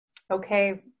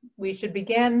Okay, we should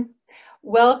begin.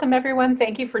 Welcome everyone.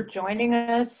 Thank you for joining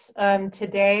us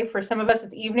today. For some of us,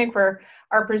 it's evening. For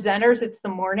our presenters, it's the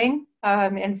morning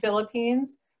in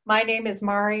Philippines. My name is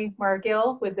Mari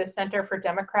Margil with the Center for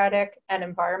Democratic and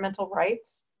Environmental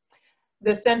Rights.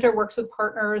 The center works with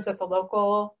partners at the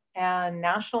local and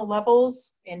national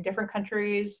levels in different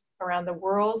countries around the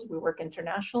world. We work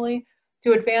internationally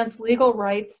to advance legal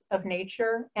rights of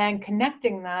nature and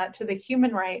connecting that to the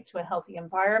human right to a healthy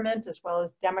environment, as well as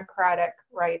democratic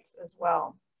rights as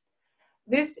well.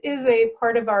 This is a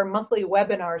part of our monthly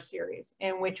webinar series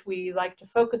in which we like to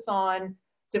focus on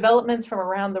developments from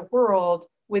around the world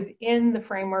within the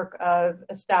framework of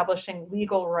establishing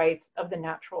legal rights of the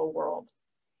natural world.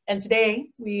 And today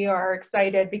we are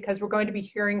excited because we're going to be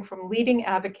hearing from leading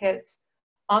advocates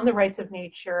on the rights of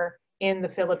nature in the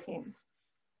Philippines.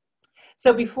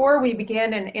 So before we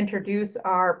begin and introduce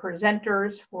our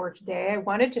presenters for today, I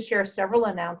wanted to share several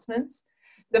announcements.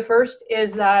 The first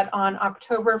is that on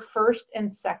October 1st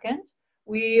and 2nd,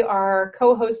 we are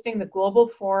co-hosting the Global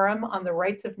Forum on the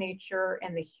Rights of Nature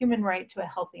and the Human Right to a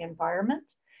Healthy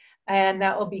Environment. And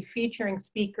that will be featuring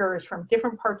speakers from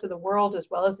different parts of the world, as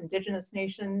well as indigenous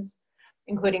nations,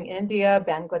 including India,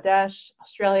 Bangladesh,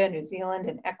 Australia, New Zealand,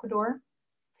 and Ecuador.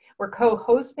 We're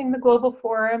co-hosting the Global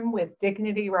Forum with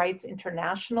Dignity Rights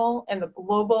International and the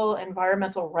Global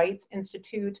Environmental Rights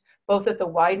Institute, both at the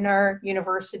Widener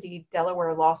University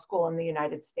Delaware Law School in the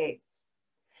United States.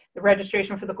 The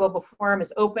registration for the Global Forum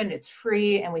is open, it's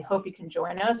free, and we hope you can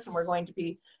join us. And we're going to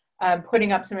be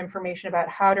putting up some information about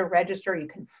how to register. You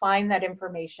can find that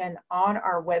information on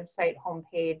our website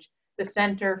homepage, the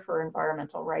Center for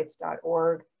Environmental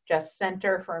Rights.org, just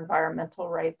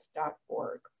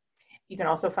centerforenvironmentalrights.org. You can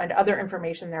also find other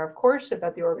information there, of course,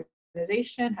 about the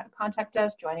organization, how to contact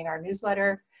us, joining our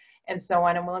newsletter, and so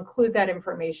on. And we'll include that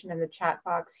information in the chat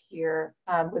box here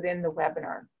within the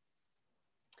webinar.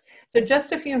 So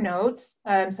just a few notes,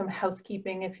 some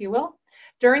housekeeping, if you will.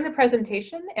 During the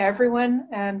presentation, everyone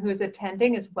who is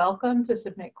attending is welcome to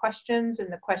submit questions in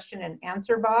the question and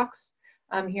answer box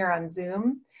here on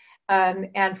Zoom.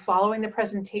 And following the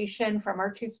presentation from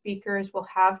our two speakers, we'll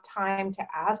have time to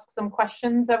ask some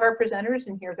questions of our presenters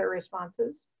and hear their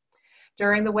responses.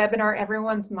 During the webinar,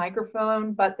 everyone's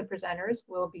microphone but the presenters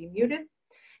will be muted.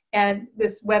 And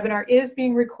this webinar is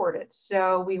being recorded,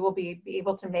 so we will be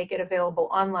able to make it available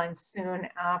online soon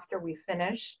after we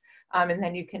finish. And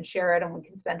then you can share it and we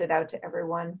can send it out to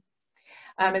everyone.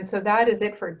 And so that is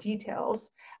it for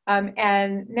details.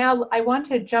 And now I want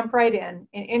to jump right in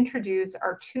and introduce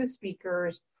our two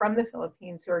speakers from the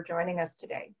Philippines who are joining us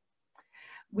today.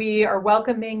 We are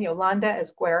welcoming Yolanda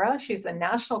Esguerra. She's the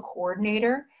National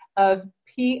Coordinator of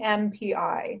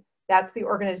PMPI. That's the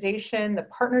organization, the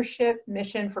Partnership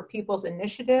Mission for People's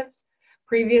Initiatives,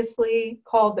 previously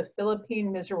called the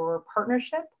Philppine Miseror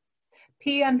Partnership.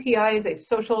 PMPI is a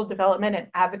social development and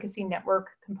advocacy network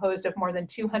composed of more than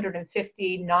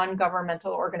 250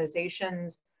 non-governmental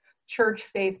organizations, church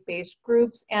faith-based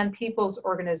groups, and people's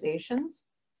organizations.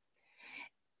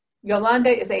 Yolanda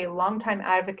is a longtime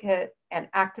advocate and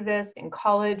activist. In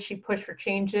college, she pushed for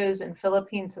changes in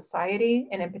Philippine society,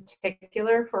 and in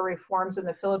particular for reforms in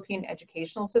the Philippine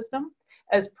educational system.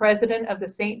 As president of the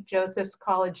St. Joseph's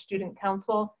College Student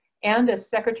Council and as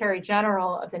Secretary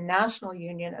General of the National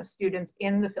Union of Students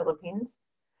in the Philippines.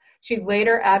 She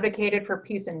later advocated for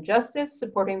peace and justice,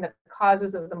 supporting the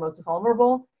causes of the most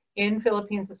vulnerable in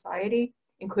Philippine society,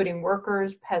 including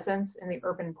workers, peasants, and the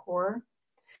urban poor.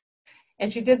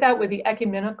 And she did that with the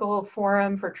Ecumenical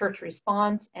Forum for Church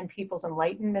Response and People's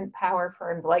Enlightenment Power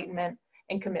for Enlightenment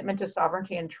and Commitment to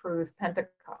Sovereignty and Truth,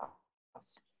 Pentecost.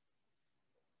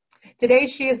 Today,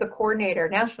 she is the coordinator,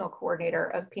 national coordinator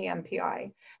of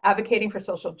PMPI, advocating for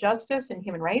social justice and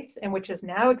human rights, and which has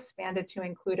now expanded to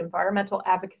include environmental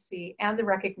advocacy and the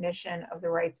recognition of the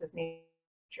rights of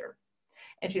nature.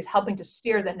 And she's helping to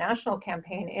steer the national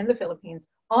campaign in the Philippines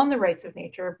on the rights of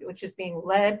nature, which is being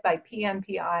led by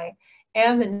PMPI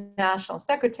and the National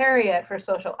Secretariat for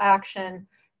Social Action,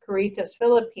 Caritas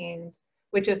Philippines,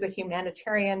 which is the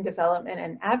humanitarian development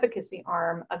and advocacy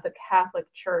arm of the Catholic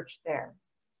Church there.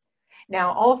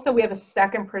 Now, also, we have a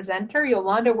second presenter.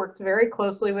 Yolanda works very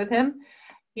closely with him.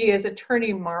 He is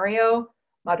attorney Mario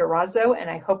Maderazo, and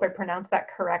I hope I pronounced that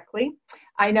correctly.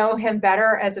 I know him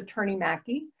better as attorney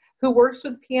Mackie, who works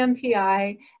with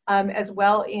PMPI as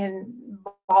well in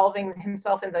involving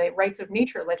himself in the rights of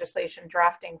nature legislation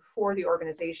drafting for the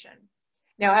organization.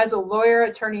 Now, as a lawyer,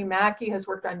 attorney Mackie has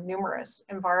worked on numerous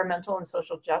environmental and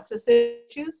social justice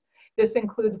issues. This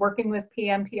includes working with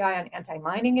PMPI on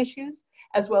anti-mining issues,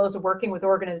 as well as working with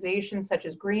organizations such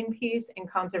as Greenpeace and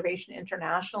Conservation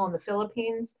International in the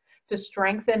Philippines to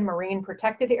strengthen marine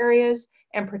protected areas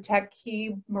and protect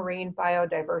key marine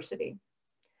biodiversity.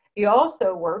 He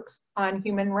also works on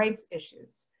human rights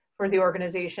issues for the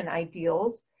organization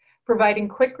Ideals, providing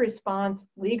quick response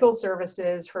legal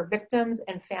services for victims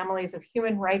and families of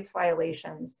human rights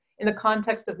violations in the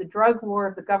context of the drug war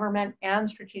of the government and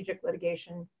strategic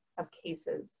litigation of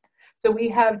cases. So we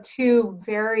have two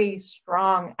very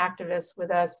strong activists with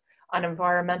us on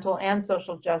environmental and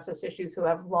social justice issues who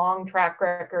have long track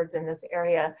records in this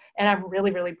area. And I'm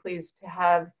really, really pleased to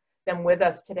have them with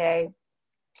us today.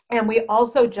 And we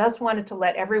also just wanted to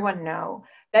let everyone know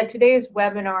that today's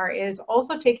webinar is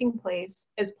also taking place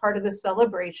as part of the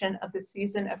celebration of the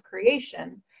season of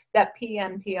creation that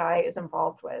PMPI is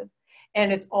involved with.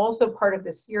 And it's also part of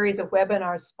the series of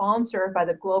webinars sponsored by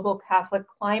the Global Catholic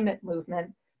Climate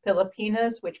Movement,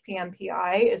 Filipinas, which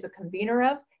PMPI is a convener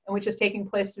of, and which is taking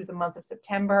place through the month of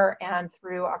September and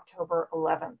through October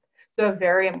 11th. So a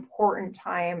very important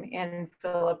time in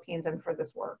Philippines and for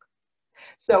this work.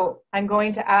 So I'm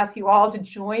going to ask you all to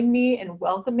join me in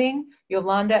welcoming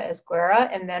Yolanda Esguerra,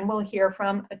 and then we'll hear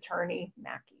from Attorney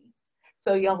Mackey.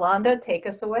 So Yolanda, take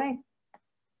us away.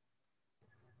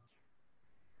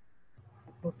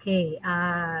 Okay,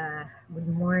 good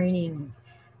morning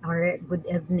or good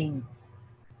evening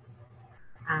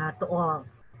to all.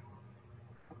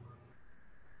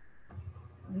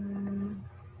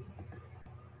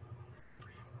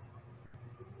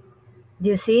 Do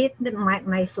you see it,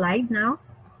 my slide now?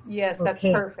 Yes,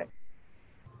 okay. That's perfect.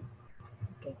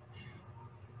 Okay.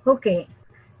 Okay.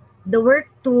 The work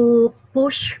to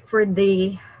push for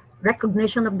the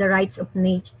recognition of the rights of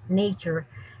nature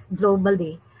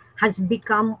globally has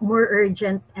become more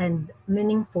urgent and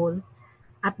meaningful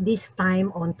at this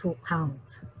time on two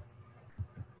counts.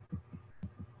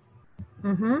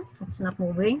 It's not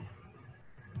moving.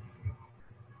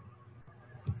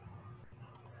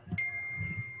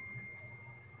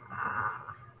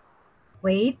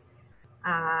 Wait,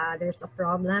 there's a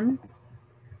problem.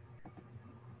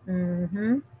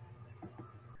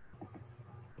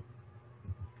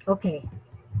 Okay.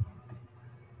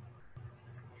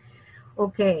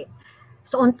 Okay.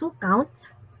 So on two counts,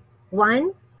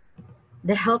 one,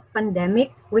 the health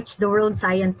pandemic, which the world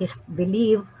scientists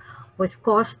believe was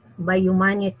caused by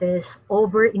humanity's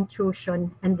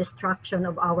over-intrusion and destruction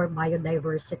of our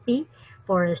biodiversity,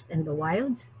 forest and the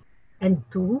wilds. And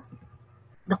two,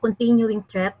 the continuing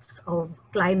threats of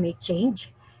climate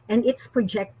change and its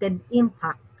projected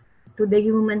impact to the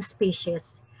human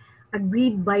species,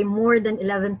 agreed by more than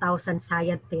 11,000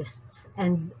 scientists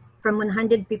and from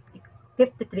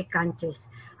 153 countries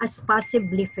as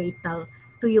possibly fatal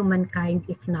to humankind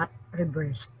if not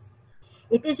reversed.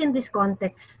 It is in this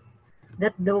context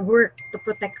that the work to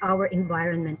protect our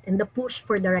environment and the push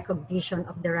for the recognition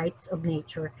of the rights of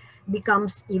nature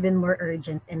becomes even more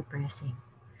urgent and pressing.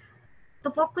 To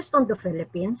focus on the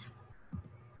Philippines,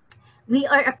 we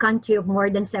are a country of more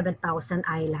than 7,000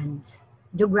 islands.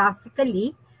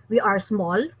 Geographically, we are a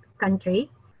small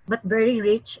country, but very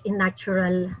rich in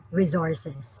natural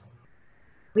resources.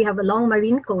 We have a long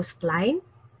marine coastline,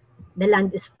 the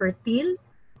land is fertile,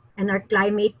 and our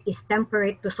climate is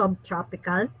temperate to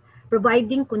subtropical,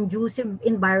 providing conducive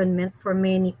environment for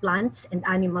many plants and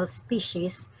animal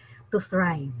species to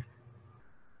thrive.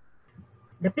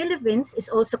 The Philippines is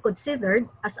also considered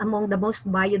as among the most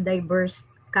biodiverse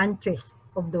countries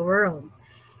of the world,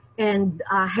 and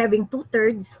having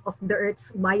 2/3 of the Earth's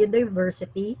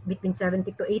biodiversity, between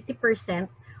 70 to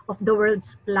 80% of the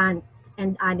world's plant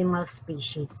and animal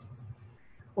species.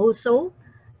 Also,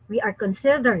 we are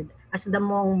considered as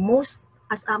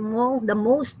among the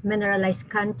most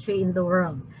mineralized country in the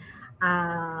world.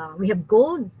 We have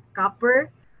gold,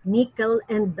 copper, nickel,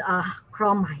 and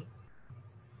chromite.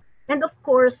 And of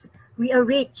course, we are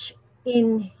rich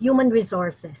in human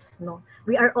resources. No?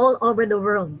 We are all over the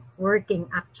world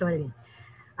working actually.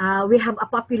 We have a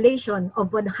population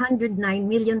of 109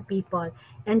 million people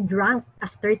and ranked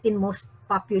as 13th most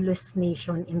populous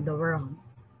nation in the world.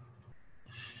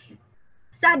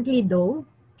 Sadly though,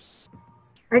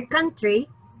 our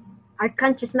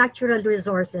country's natural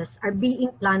resources are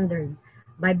being plundered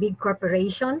by big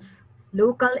corporations,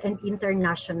 local and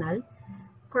international,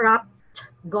 corrupt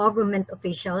government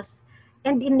officials,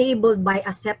 and enabled by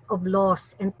a set of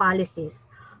laws and policies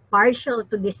partial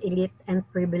to this elite and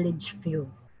privileged few.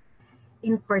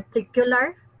 In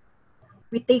particular,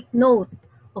 we take note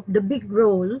of the big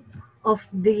role of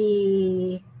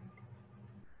the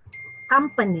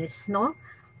companies,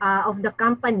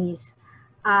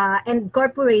 and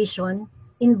corporation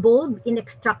involved in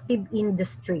extractive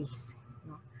industries.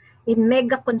 in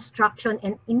mega construction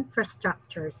and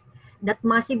infrastructures that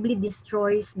massively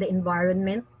destroys the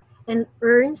environment and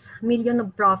earns millions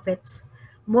of profits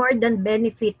more than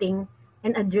benefiting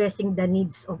and addressing the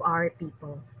needs of our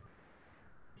people.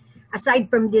 Aside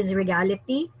from this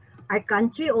reality, our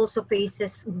country also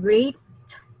faces great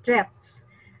threats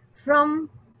from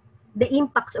the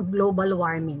impacts of global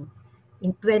warming.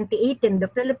 In 2018, the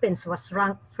Philippines was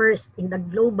ranked first in the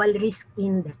Global Risk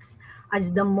Index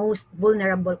as the most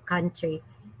vulnerable country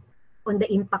on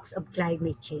the impacts of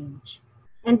climate change.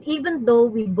 And even though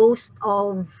we boast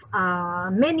of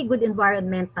many good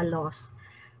environmental laws,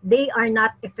 they are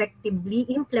not effectively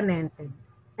implemented.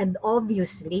 And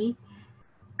obviously,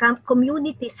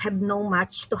 communities have no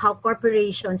match to how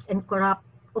corporations and corrupt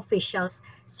officials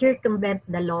circumvent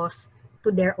the laws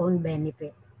to their own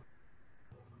benefit.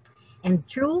 And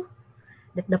true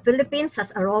that the Philippines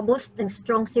has a robust and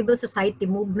strong civil society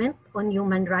movement on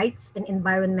human rights and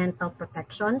environmental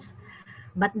protections,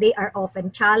 but they are often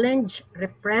challenged,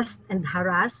 repressed, and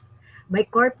harassed by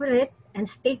corporate and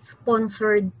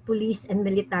state-sponsored police and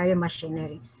military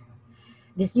machineries.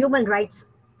 These human rights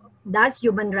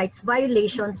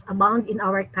violations abound in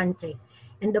our country,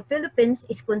 and the Philippines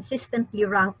is consistently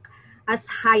ranked as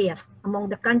highest among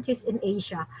the countries in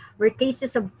Asia where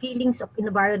cases of killings of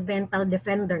environmental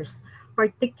defenders,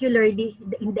 particularly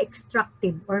in the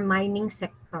extractive or mining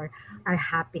sector, are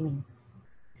happening.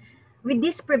 With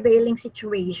this prevailing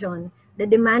situation, the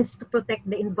demands to protect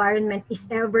the environment is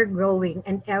ever growing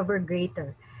and ever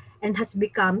greater, and has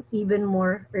become even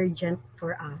more urgent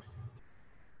for us.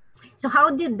 So how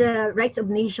did the Rights of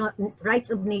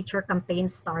Nature campaign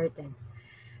started?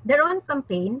 The RON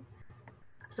campaign,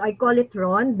 so I call it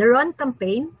RON, the RON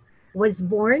campaign was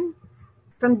born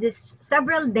from this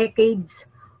several decades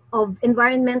of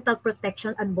environmental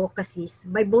protection advocacies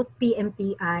by both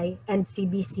PMPI and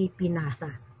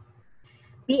CBC-PNASA.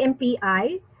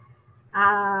 PMPI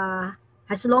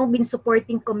has long been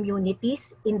supporting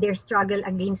communities in their struggle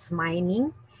against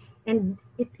mining, and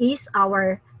it is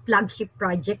our flagship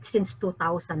project since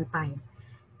 2005.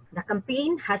 The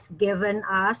campaign has given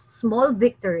us small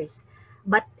victories,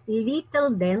 but little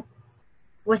dent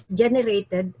was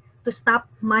generated to stop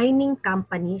mining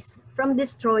companies from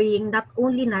destroying not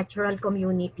only natural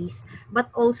communities, but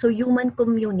also human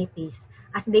communities,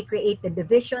 as they created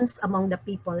divisions among the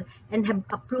people and have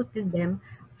uprooted them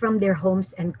from their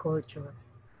homes and culture.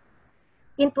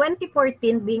 In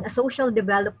 2014, being a social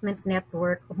development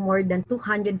network of more than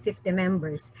 250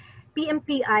 members,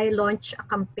 PMPI launched a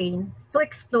campaign to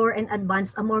explore and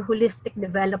advance a more holistic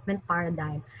development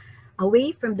paradigm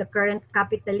away from the current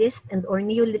capitalist and or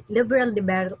neoliberal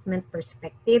development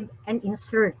perspective and in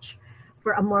search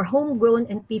for a more homegrown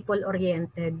and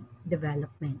people-oriented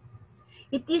development.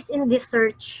 It is in this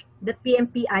search that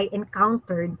PMPI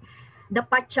encountered the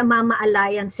Pachamama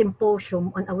Alliance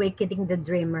Symposium on Awakening the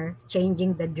Dreamer,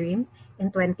 Changing the Dream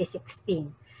in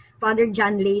 2016. Father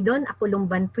John Laydon, a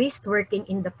Columban priest working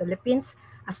in the Philippines,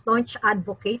 a staunch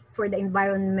advocate for the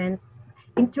environment,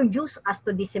 introduced us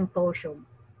to this symposium.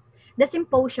 The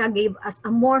symposia gave us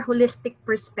a more holistic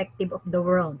perspective of the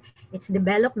world, its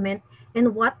development,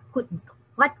 and what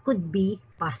could be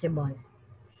possible.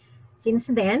 Since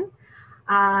then,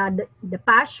 the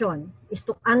passion is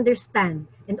to understand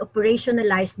and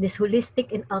operationalize this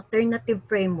holistic and alternative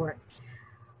framework,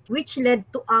 which led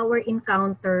to our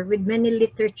encounter with many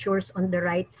literatures on the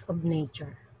rights of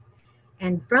nature.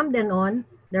 And from then on,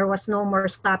 there was no more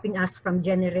stopping us from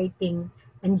generating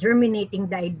and germinating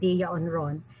the idea on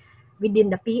RON within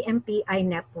the PMPI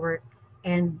network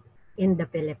and in the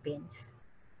Philippines.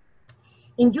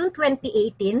 In June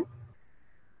 2018,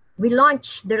 we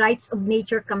launched the Rights of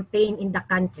Nature campaign in the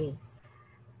country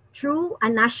through a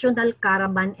national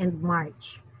caravan and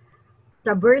march,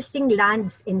 traversing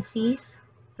lands and seas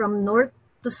from north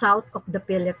to south of the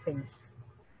Philippines.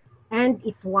 And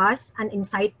it was an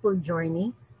insightful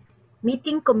journey,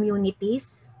 meeting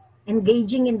communities,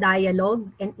 engaging in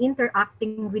dialogue, and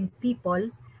interacting with people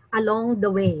along the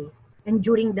way and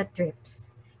during the trips,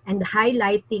 and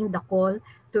highlighting the call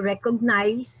to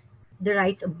recognize the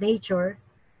rights of nature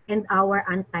and our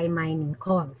anti-mining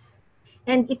calls.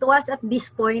 And it was at this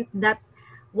point that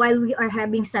while we are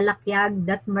having salakyag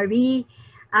that Marie,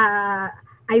 I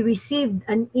received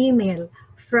an email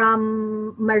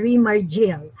from Marie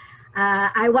Margil.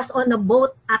 I was on a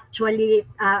boat actually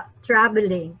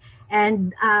traveling,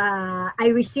 and I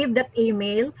received that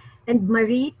email, and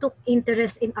Marie took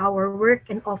interest in our work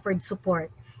and offered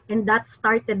support. And that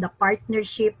started the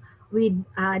partnership with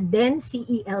then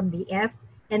CELBF,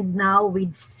 and now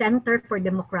with Center for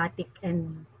Democratic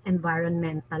and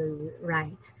Environmental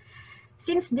Rights.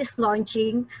 Since this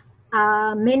launching,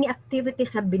 many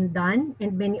activities have been done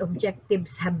and many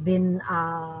objectives have been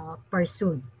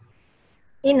pursued.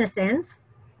 In a sense,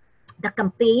 the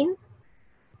campaign,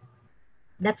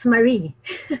 that's Marie.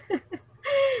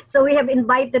 So we have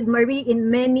invited Marie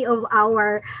in many of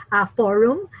our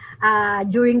forum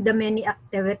during the many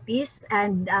activities,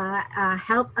 and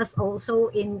help us also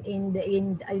in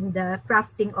the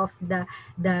crafting of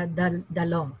the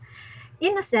law.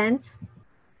 In a sense,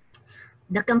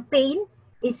 the campaign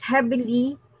is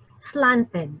heavily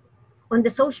slanted on the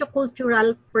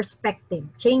sociocultural perspective,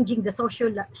 changing the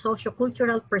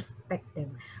sociocultural perspective,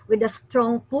 with a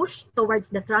strong push towards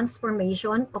the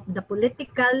transformation of the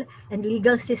political and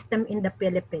legal system in the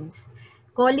Philippines,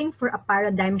 calling for a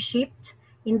paradigm shift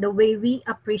in the way we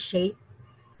appreciate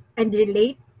and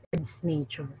relate with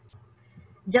nature.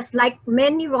 Just like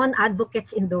many wrong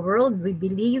advocates in the world, we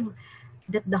believe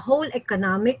that the whole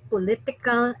economic,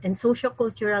 political, and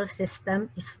sociocultural system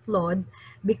is flawed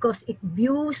because it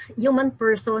views human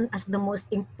person as the most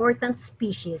important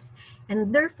species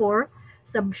and therefore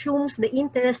subsumes the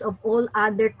interests of all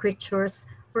other creatures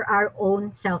for our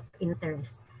own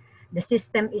self-interest. The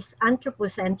system is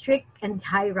anthropocentric and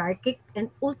hierarchic and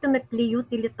ultimately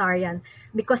utilitarian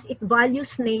because it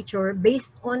values nature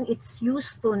based on its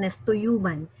usefulness to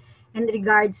human and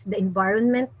regards the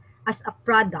environment as a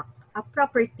product, a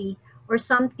property, or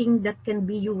something that can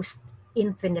be used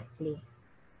infinitely.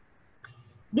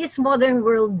 This modern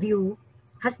worldview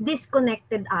has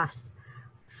disconnected us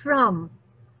from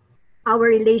our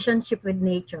relationship with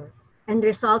nature and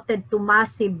resulted to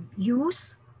massive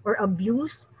use or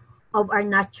abuse of our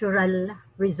natural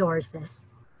resources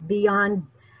beyond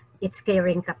its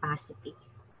carrying capacity.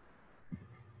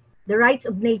 The Rights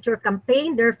of Nature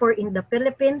campaign, therefore, in the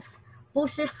Philippines,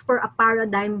 pushes for a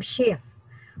paradigm shift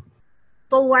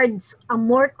towards a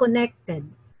more connected,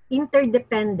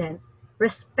 interdependent,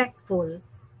 respectful,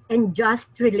 and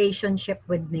just relationship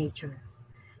with nature.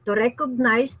 To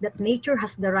recognize that nature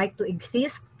has the right to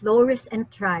exist, flourish, and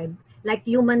thrive like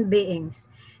human beings,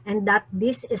 and that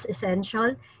this is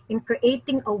essential in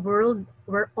creating a world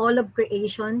where all of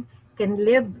creation can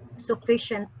live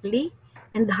sufficiently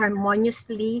and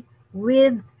harmoniously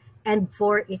with and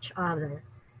for each other.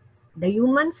 The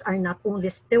humans are not only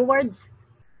stewards,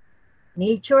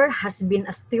 nature has been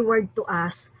a steward to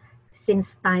us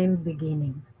since time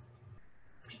beginning.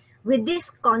 With this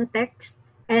context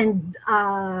and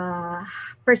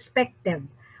perspective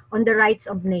on the rights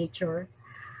of nature,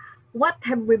 what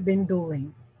have we been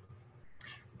doing?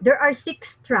 There are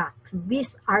 6 tracks.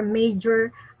 These are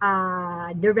major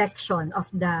direction of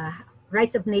the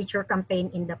Rights of Nature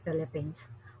campaign in the Philippines.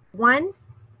 One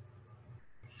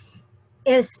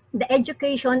is the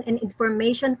education and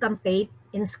information campaign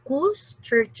in schools,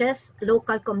 churches,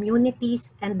 local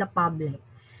communities, and the public,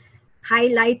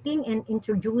 highlighting and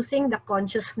introducing the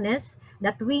consciousness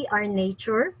that we are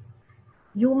nature,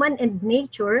 human and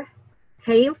nature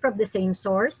came from the same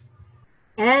source,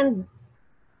 and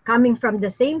coming from the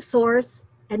same source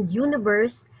and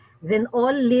universe, then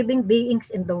all living beings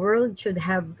in the world should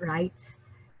have rights,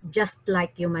 just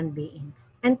like human beings.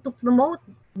 And to promote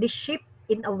this shift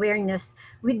in awareness,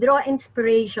 we draw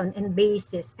inspiration and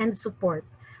basis and support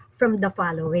from the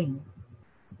following.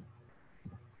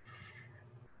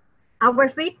 Our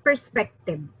faith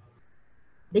perspective.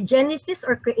 The Genesis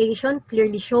or creation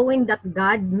clearly showing that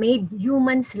God made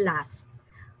humans last.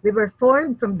 We were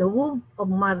formed from the womb of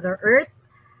Mother Earth,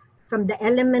 from the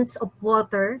elements of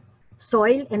water,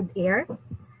 soil, and air.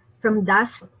 From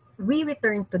dust, we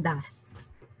return to dust.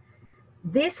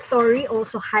 This story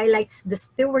also highlights the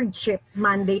stewardship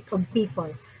mandate of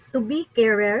people to be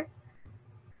carer,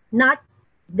 not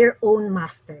their own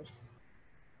masters.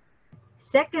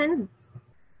 Second,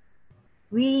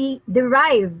 we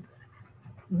derive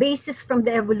basis from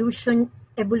the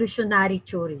evolutionary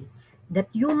theory that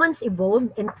humans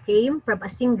evolved and came from a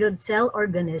single cell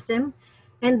organism,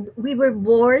 and we were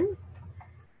born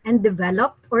and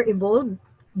developed or evolved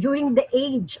during the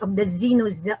age of the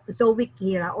Cenozoic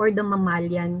era or the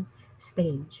mammalian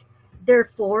stage.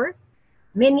 Therefore,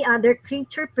 many other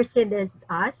creatures preceded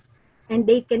us, and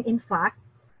they can in fact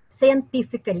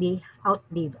scientifically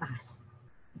outlive us.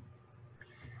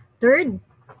 Third,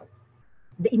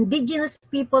 the indigenous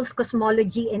people's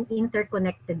cosmology and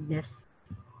interconnectedness,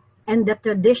 and the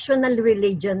traditional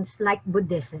religions like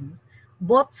Buddhism,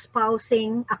 both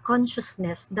espousing a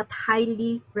consciousness that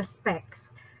highly respects,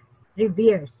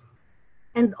 reveres,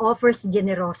 and offers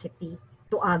generosity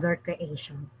to other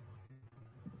creation.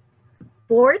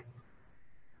 Fourth,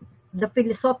 the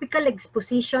philosophical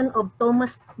exposition of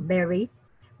Thomas Berry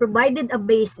provided a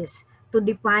basis to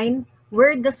define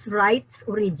where does rights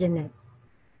originate.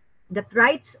 that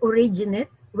rights originate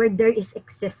where there is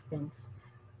existence.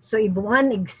 So if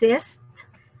one exists,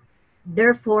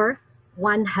 therefore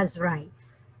one has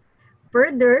rights.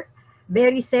 Further,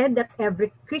 Berry said that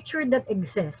every creature that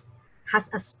exists has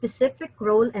a specific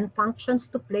role and functions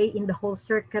to play in the whole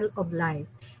circle of life,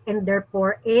 and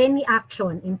therefore any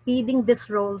action impeding these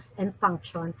roles and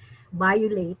function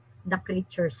violate the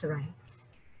creature's rights.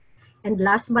 And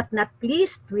last but not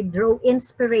least, we draw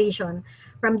inspiration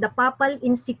from the papal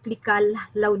encyclical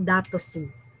Laudato Si.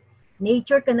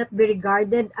 Nature cannot be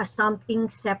regarded as something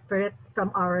separate from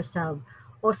ourselves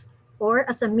or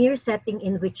as a mere setting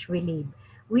in which we live.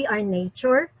 We are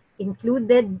nature,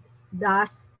 included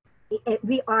thus,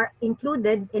 we are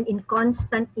included and in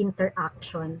constant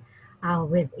interaction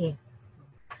with it.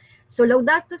 So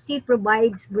Laudato Si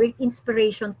provides great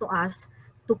inspiration to us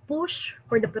to push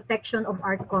for the protection of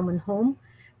our common home,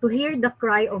 to hear the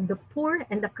cry of the poor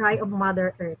and the cry of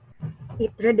Mother Earth.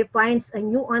 It redefines a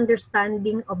new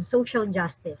understanding of social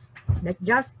justice, that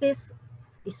justice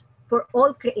is for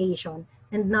all creation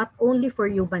and not only for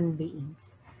human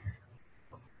beings.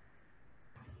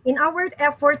 In our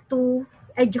effort to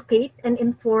educate and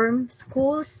inform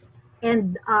schools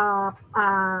and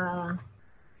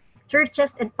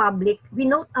churches and public, we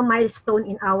note a milestone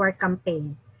in our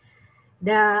campaign.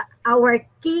 Our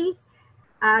key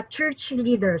church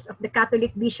leaders of the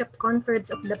Catholic Bishop Conference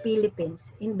of the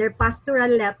Philippines, in their pastoral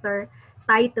letter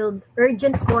titled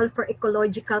Urgent Call for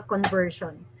Ecological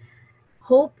Conversion,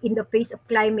 Hope in the Face of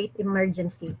Climate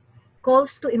Emergency,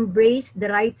 calls to embrace the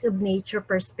rights of nature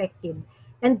perspective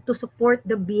and to support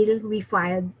the bill we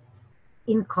filed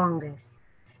in Congress.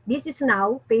 This is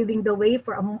now paving the way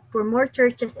for more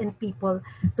churches and people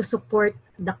to support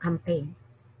the campaign.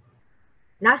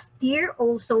 Last year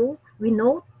also, we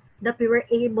note that we were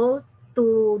able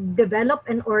to develop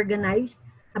and organize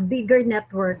a bigger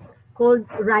network called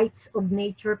Rights of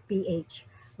Nature PH,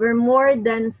 where more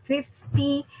than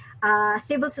 50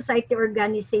 civil society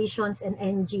organizations and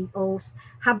NGOs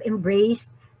have embraced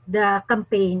the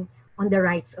campaign on the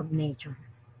rights of nature.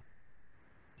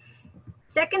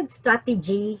 Second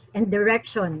strategy and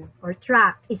direction or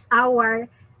track is our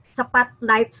Sapat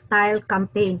Lifestyle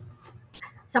campaign.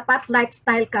 Sapat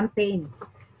Lifestyle campaign.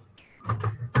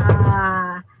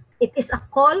 It is a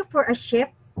call for a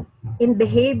shift in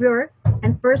behavior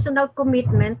and personal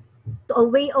commitment to a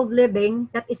way of living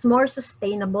that is more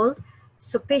sustainable,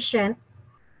 sufficient,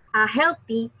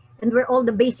 healthy, and where all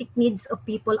the basic needs of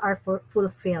people are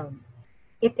fulfilled.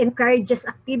 It encourages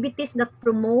activities that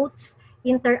promotes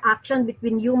interaction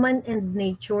between human and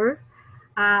nature,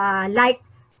 like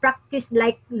practice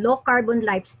like low carbon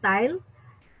lifestyle,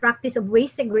 practice of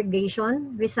waste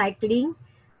segregation, recycling,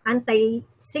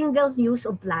 anti-single use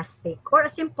of plastic, or a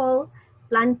simple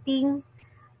planting,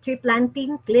 tree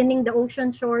planting, cleaning the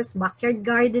ocean shores, backyard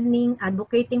gardening,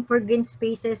 advocating for green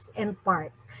spaces and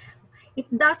parks. It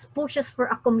thus pushes for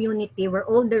a community where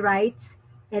all the rights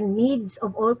and needs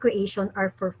of all creation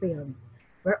are fulfilled,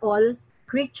 where all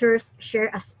creatures share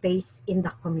a space in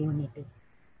the community.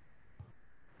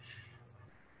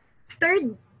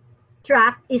 Third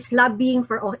track is lobbying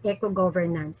for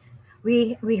eco-governance.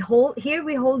 We hold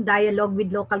dialogue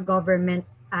with local government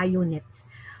units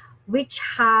which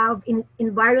have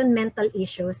environmental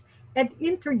issues and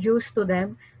introduce to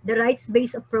them the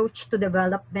rights-based approach to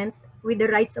development with the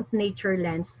rights of nature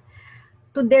lens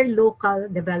to their local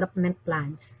development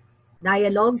plans.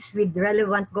 Dialogues with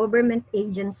relevant government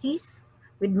agencies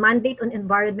with mandate on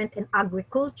environment and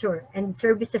agriculture and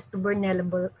services to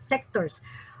vulnerable sectors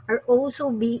are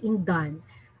also being done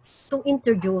to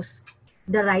introduce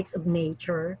the rights of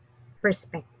nature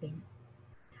perspective.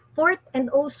 Fourth, and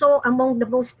also among the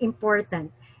most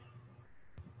important,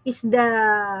 is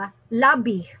the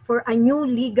lobby for a new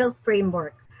legal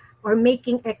framework or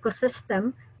making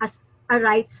ecosystem as a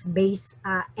rights-based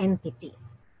entity.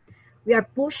 We are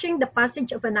pushing the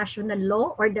passage of a national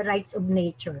law or the rights of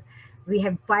nature. We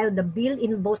have filed the bill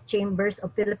in both chambers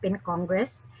of Philippine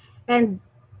Congress, and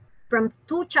from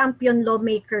 2 champion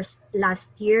lawmakers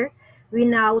last year, we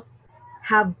now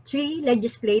have 3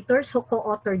 legislators who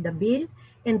co-authored the bill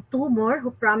and 2 more who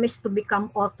promised to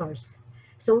become authors.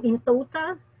 So in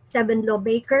total, 7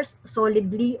 lawmakers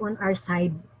solidly on our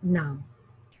side now.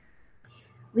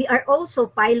 We are also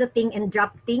piloting and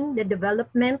drafting the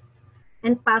development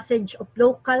and passage of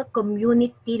local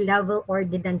community level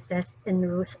ordinances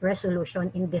and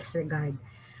resolution in this regard.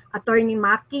 Attorney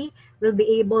Maki will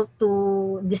be able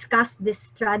to discuss this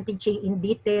strategy in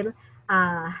detail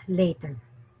later.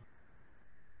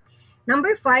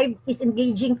 Number 5 is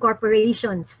engaging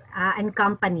corporations and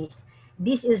companies.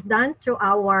 This is done through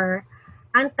our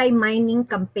anti-mining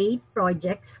campaign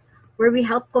projects, where we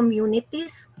help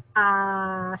communities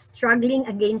struggling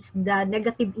against the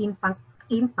negative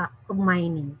impact of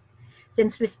mining.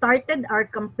 Since we started our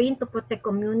campaign to protect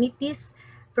communities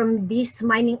from these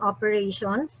mining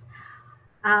operations,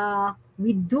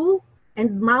 we do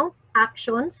and mount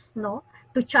actions, no,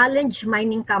 to challenge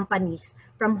mining companies,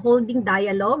 from holding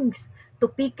dialogues to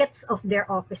pickets of their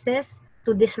offices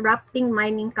to disrupting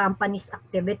mining companies'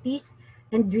 activities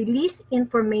and release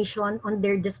information on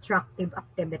their destructive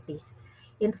activities.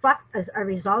 In fact, as a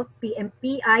result,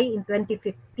 PMPI in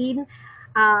 2015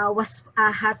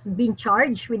 has been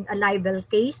charged with a libel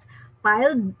case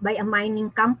filed by a mining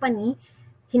company,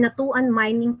 Hinatuan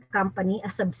Mining Company, a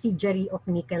subsidiary of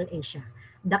Nickel Asia.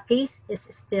 The case is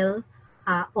still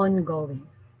ongoing.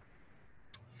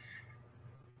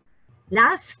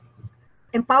 Last,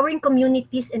 empowering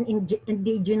communities and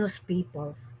indigenous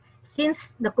peoples.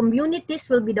 Since the communities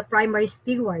will be the primary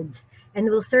stewards and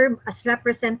will serve as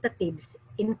representatives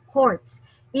in courts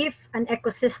if an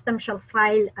ecosystem shall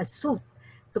file a suit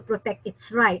to protect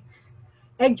its rights,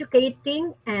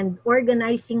 educating and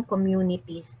organizing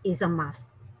communities is a must.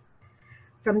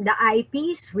 From the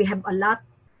IPs, we have a lot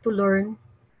to learn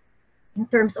in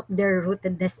terms of their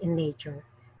rootedness in nature.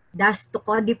 Thus, to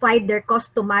codify their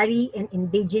customary and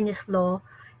indigenous law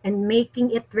and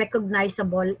making it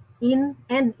recognizable in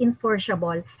and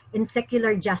enforceable in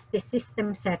secular justice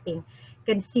system setting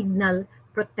can signal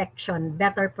protection,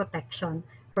 better protection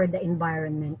for the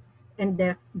environment and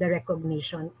the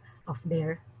recognition of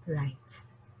their rights.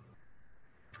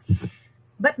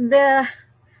 But the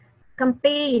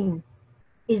campaign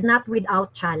is not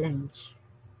without challenge.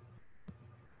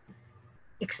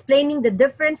 Explaining the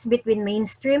difference between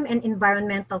mainstream and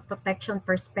environmental protection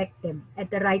perspective at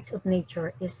the rights of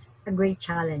nature is a great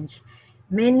challenge.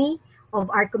 Many of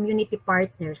our community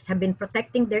partners have been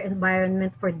protecting their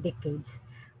environment for decades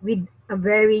with a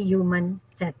very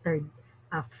human-centered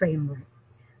framework.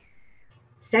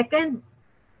 Second,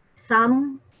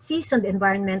 some seasoned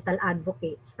environmental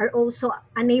advocates are also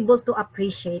unable to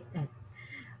appreciate it.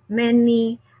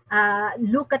 Many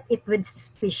look at it with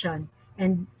suspicion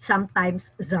and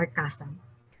sometimes sarcasm.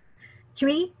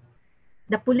 Three,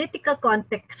 the political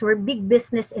context where big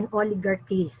business and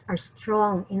oligarchies are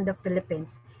strong in the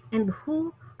Philippines and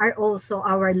who are also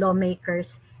our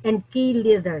lawmakers and key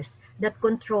leaders that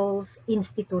controls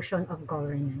institution of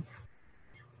governance.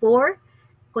 Four,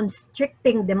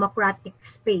 constricting democratic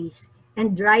space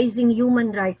and rising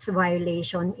human rights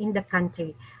violation in the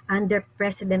country under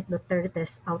President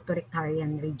Duterte's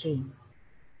authoritarian regime.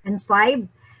 And five,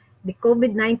 the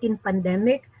COVID-19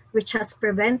 pandemic, which has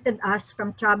prevented us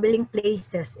from traveling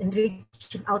places and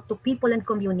reaching out to people and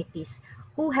communities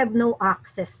who have no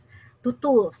access to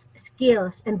tools,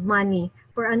 skills, and money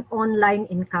for an online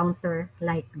encounter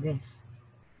like this.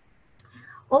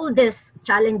 All these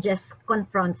challenges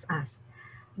confronts us,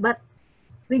 but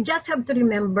we just have to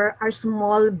remember our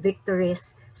small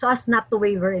victories so as not to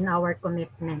waver in our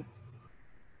commitment.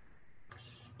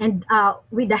 And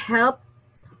with the help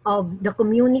of the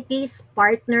communities,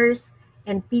 partners,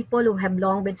 and people who have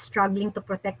long been struggling to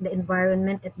protect the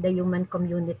environment and the human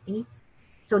community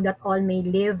so that all may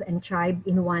live and thrive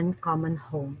in one common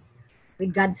home.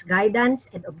 With God's guidance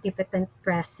and omnipotent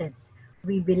presence,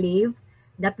 we believe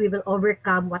that we will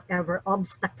overcome whatever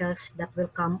obstacles that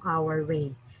will come our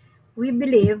way. We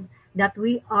believe that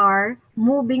we are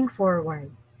moving forward.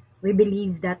 We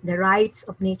believe that the rights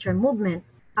of nature movement,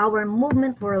 our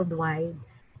movement worldwide,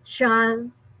 shall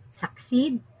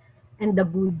succeed and the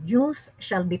good news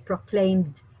shall be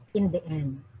proclaimed in the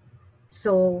end.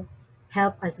 So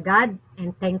help us, God,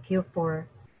 and thank you for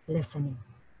listening.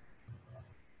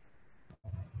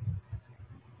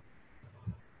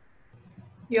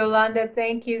 Yolanda,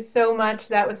 thank you so much.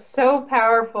 That was so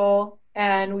powerful,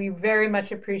 and we very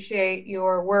much appreciate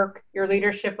your work, your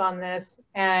leadership on this.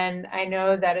 And I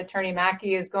know that Attorney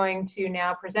Mackey is going to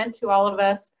now present to all of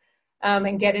us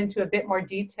and get into a bit more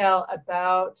detail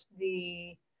about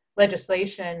the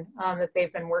legislation that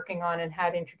they've been working on and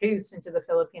had introduced into the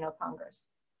Filipino Congress.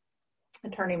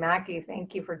 Attorney Mackey,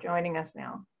 thank you for joining us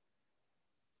now.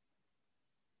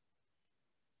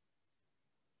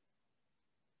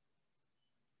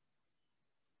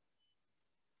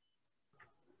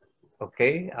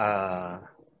 Okay,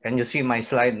 can you see my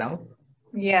slide now?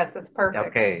 Yes, that's perfect.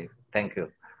 Okay, thank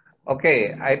you.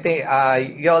 Okay, I think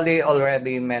Yoli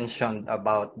already mentioned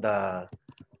about the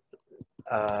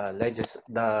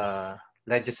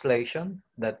legislation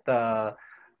that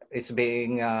is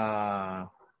being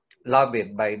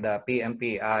lobbied by the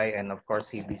PMPI and of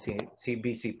course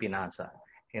CBC Pinasa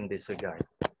in this regard.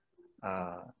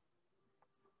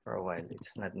 For a while,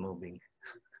 it's not moving.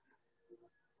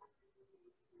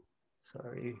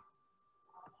 Sorry.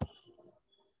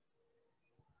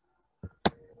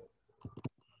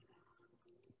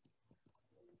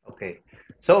 Okay.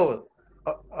 So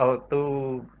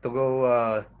to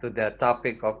go to the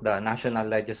topic of the national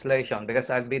legislation, because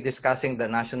I'll be discussing the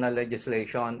national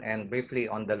legislation and briefly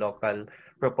on the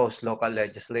proposed local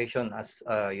legislation, as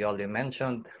Yoli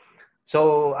mentioned.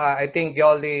 So I think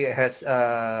Yoli has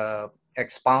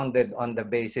expounded on the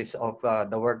basis of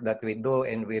the work that we do,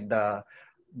 and with the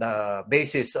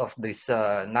basis of this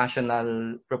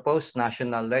proposed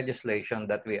national legislation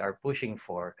that we are pushing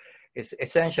for is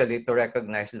essentially to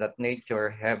recognize that nature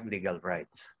have legal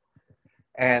rights.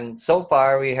 And so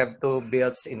far, we have two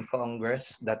bills in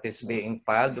Congress that is being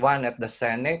filed. One at the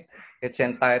Senate. It's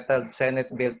entitled Senate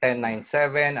Bill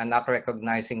 1097, an act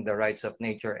recognizing the rights of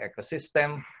nature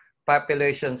ecosystem,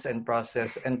 populations and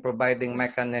process, and providing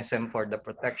mechanism for the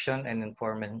protection and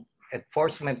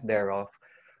enforcement thereof,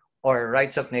 or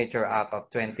Rights of Nature Act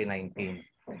of 2019.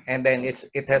 And then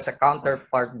it has a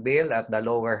counterpart bill at the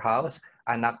lower house,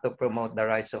 an act to promote the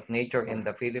rights of nature in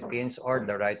the Philippines, or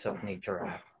the Rights of Nature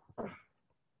Act.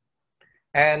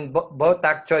 And both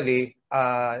actually,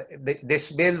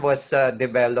 this bill was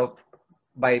developed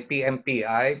by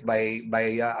PMPI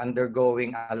by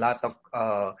undergoing a lot of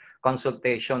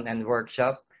consultation and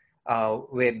workshop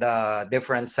with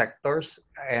different sectors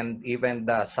and even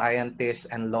the scientists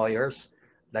and lawyers,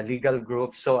 the legal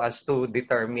groups, so as to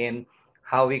determine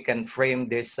how we can frame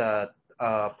this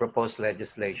proposed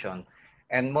legislation.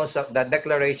 And most of the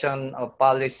declaration of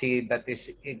policy that is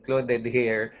included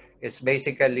here is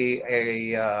basically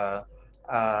a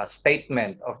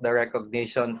statement of the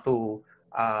recognition to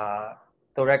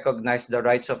recognize the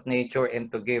rights of nature and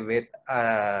to give it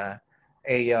a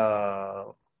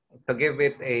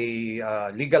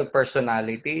legal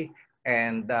personality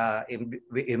and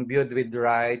imbued with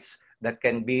rights that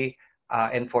can be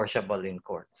enforceable in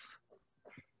courts.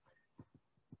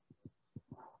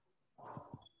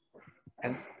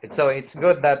 And so it's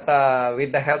good that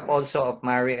with the help also of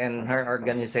Mary and her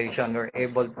organization, we're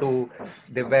able to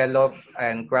develop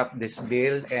and craft this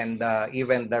bill, and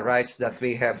even the rights that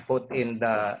we have put in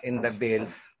the bill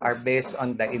are based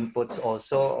on the inputs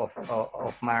also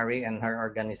of Mary and her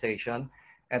organization.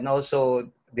 And also,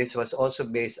 this was also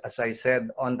based, as I said,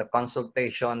 on the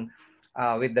consultation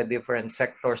with the different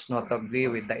sectors, notably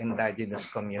with the indigenous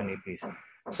communities.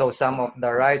 So some of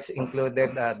the rights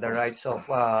included the rights of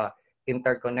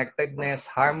interconnectedness,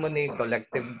 harmony,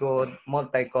 collective good,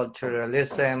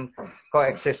 multiculturalism,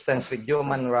 coexistence with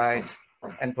human rights,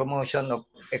 and promotion of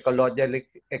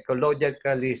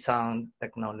ecologically sound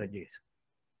technologies.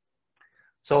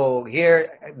 So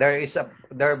here,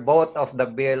 both of the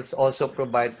bills also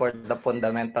provide for the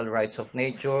fundamental rights of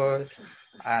nature,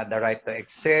 the right to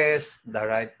exist, the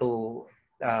right to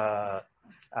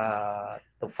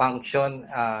function,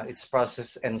 its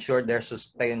process, ensure their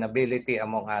sustainability,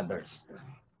 among others.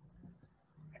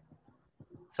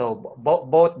 So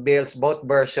both bills, both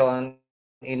versions,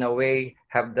 in a way,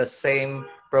 have the same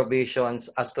provisions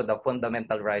as to the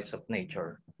fundamental rights of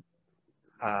nature.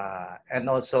 And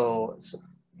also,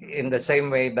 in the same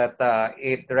way that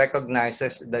it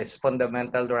recognizes these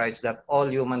fundamental rights that all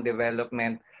human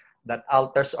development that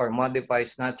alters or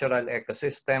modifies natural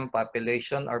ecosystem,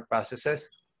 population, or processes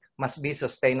must be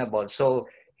sustainable. So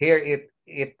here it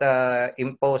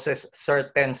imposes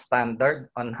certain standard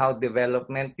on how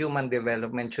human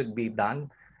development should be done,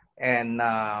 and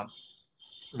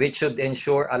which should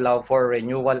allow for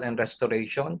renewal and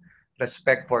restoration,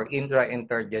 respect for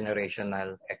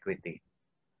intergenerational equity.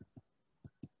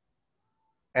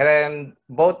 And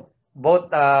both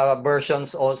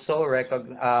versions also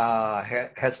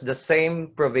has the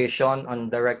same provision on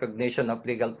the recognition of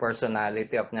legal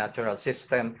personality of natural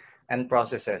system and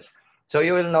processes. So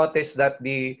you will notice that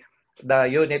the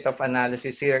unit of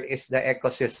analysis here is the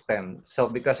ecosystem. So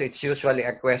because it's usually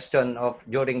a question of,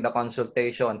 during the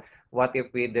consultation, what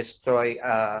if we destroy,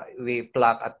 we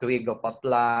pluck a twig of a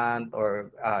plant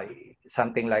or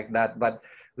something like that. But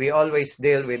we always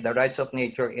deal with the rights of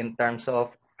nature in terms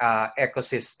of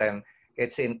ecosystem,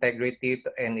 its integrity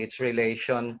and its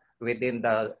relation within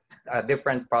the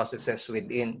different processes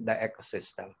within the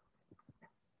ecosystem.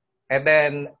 And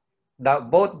then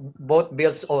both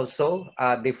bills also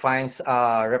defines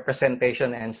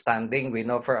representation and standing. We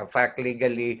know for a fact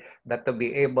legally that to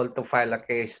be able to file a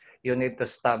case, you need to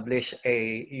establish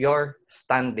your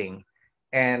standing.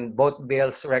 And both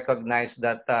bills recognize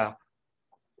that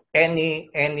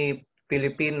any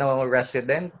Filipino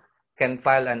resident can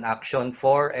file an action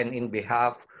for and in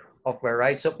behalf of the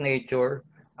rights of nature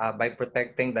by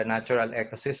protecting the natural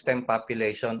ecosystem,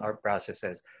 population, or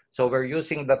processes. So we're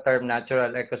using the term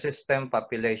natural ecosystem,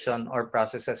 population, or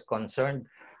processes concerned,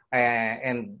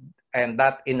 and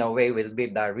that in a way will be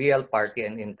the real party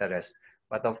and interest.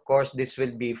 But of course, this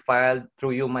will be filed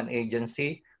through human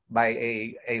agency by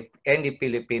any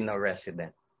Filipino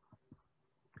resident.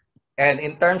 And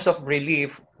in terms of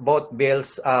relief, both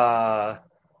bills also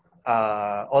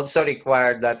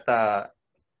require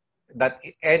that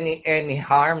any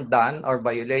harm done or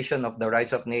violation of the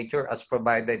rights of nature, as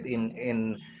provided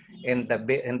in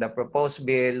the proposed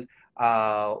bill,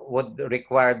 would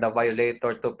require the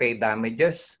violator to pay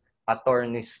damages,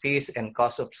 attorney's fees, and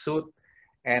cost of suit,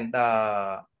 and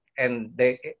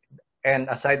they and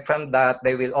aside from that,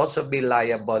 they will also be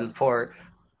liable for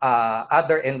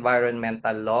other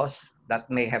environmental laws that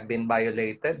may have been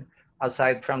violated,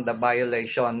 aside from the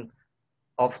violation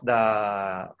of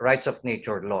the rights of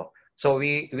nature law. So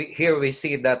here we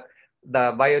see that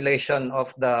the violation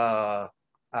of the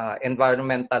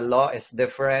environmental law is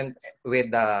different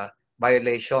with the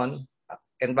violation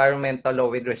environmental law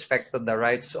with respect to the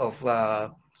rights of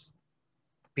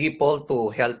people to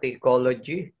healthy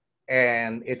ecology,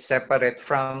 and it's separate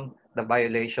from the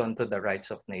violation to the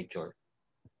rights of nature.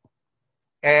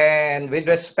 And with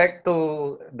respect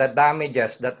to the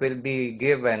damages that will be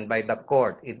given by the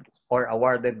court or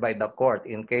awarded by the court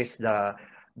in case the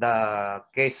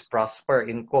case prosper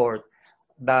in court,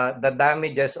 the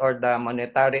damages or the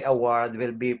monetary award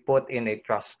will be put in a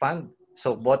trust fund.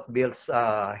 So both bills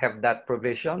have that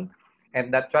provision,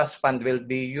 and that trust fund will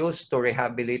be used to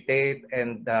rehabilitate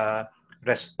and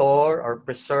restore or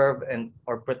preserve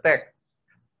or protect,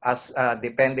 as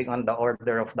depending on the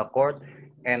order of the court.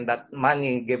 And that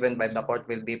money given by the court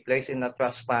will be placed in a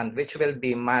trust fund, which will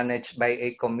be managed by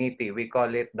a committee. We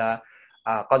call it the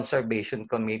Conservation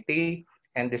Committee.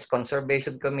 And this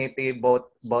Conservation Committee, both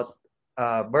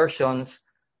versions,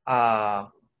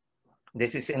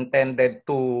 this is intended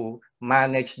to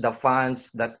manage the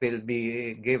funds that will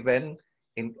be given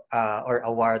or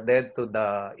awarded to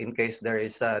in case there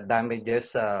is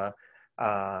damages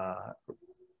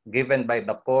given by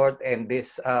the court. And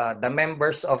the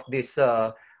members of this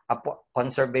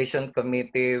conservation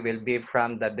committee will be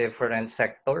from the different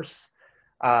sectors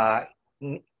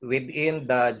within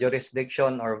the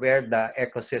jurisdiction or where the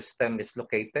ecosystem is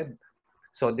located.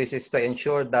 So this is to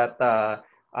ensure that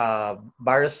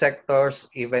various sectors,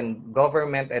 even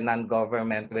government and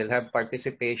non-government, will have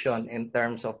participation in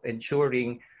terms of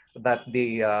ensuring that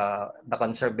the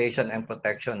conservation and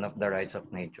protection of the rights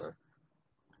of nature.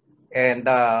 And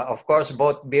of course,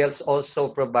 both bills also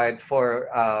provide for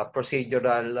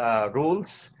procedural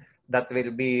rules that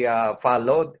will be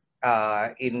followed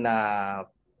in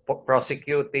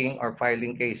prosecuting or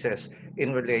filing cases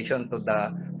in relation to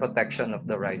the protection of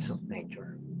the rights of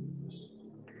nature.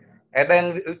 And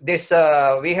then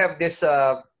we have this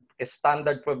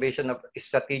standard provision of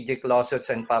strategic lawsuits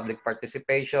and public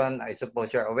participation. I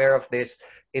suppose you're aware of this.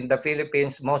 In the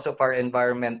Philippines, most of our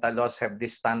environmental laws have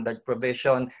this standard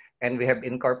provision, and we have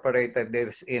incorporated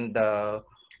this in the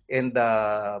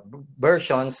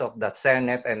versions of the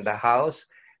Senate and the House,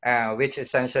 which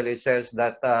essentially says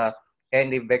that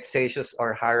any vexatious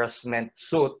or harassment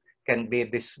suit can be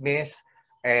dismissed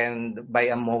and by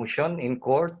a motion in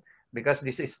court, because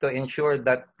this is to ensure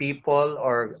that people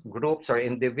or groups or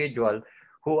individuals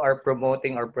who are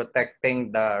promoting or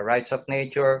protecting the rights of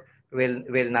nature will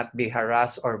not be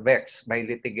harassed or vexed by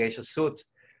litigation suits,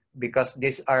 because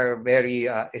these are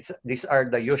these are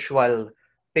the usual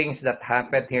things that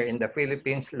happen here in the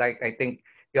Philippines. Like I think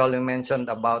you all mentioned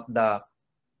about the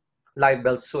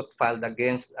libel suit filed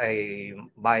against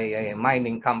by a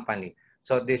mining company.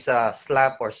 So this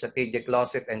SLAP or strategic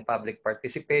lawsuit and public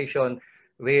participation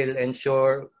will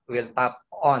tap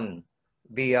on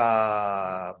the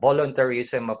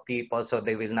voluntarism of people, so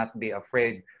they will not be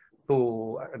afraid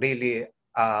to really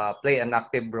play an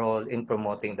active role in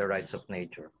promoting the rights of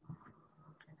nature.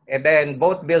 And then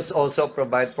both bills also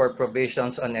provide for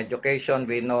provisions on education.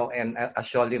 We know, and as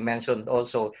Shirley mentioned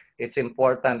also, it's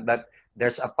important that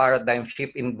there's a paradigm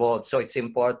shift involved. So it's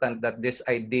important that these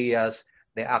ideas,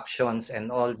 the actions,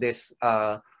 and all these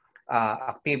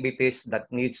activities that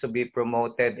needs to be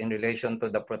promoted in relation to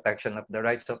the protection of the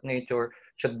rights of nature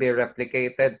should be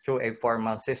replicated through a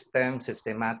formal system,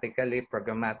 systematically,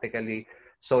 programmatically,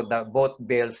 so that both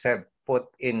bills have put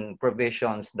in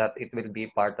provisions that it will be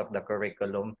part of the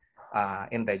curriculum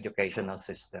in the educational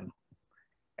system.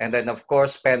 And then, of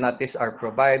course, penalties are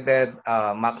provided,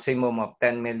 maximum of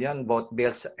 10 million. Both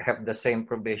bills have the same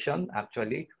provision,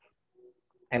 actually.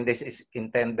 And this is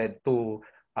intended to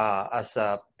as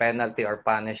a penalty or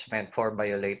punishment for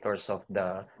violators of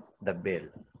the bill,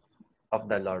 of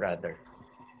the law rather.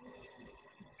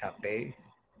 Okay.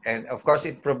 And of course,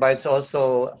 it provides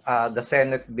also the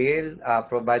Senate bill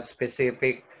provides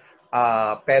specific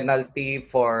penalty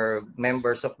for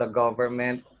members of the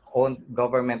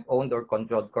government-owned or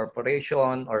controlled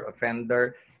corporation or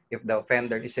offender. If the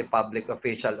offender is a public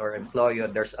official or employer,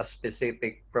 there's a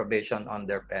specific provision on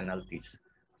their penalties.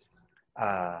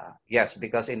 Yes,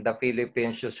 because in the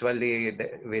Philippines, usually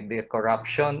with the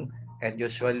corruption, and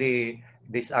usually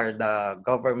these are the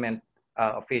government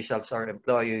officials or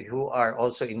employees who are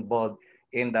also involved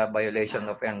in the violation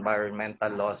of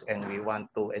environmental laws, and we want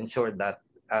to ensure that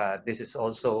this is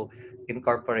also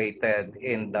incorporated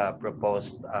in the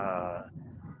proposed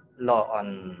law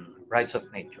on rights of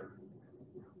nature.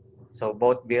 So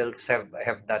both bills have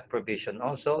that provision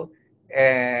also.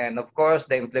 And of course,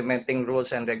 the implementing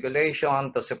rules and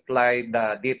regulation to supply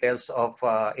the details of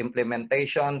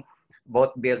implementation.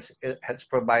 Both bills has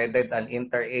provided an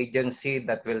interagency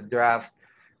that will draft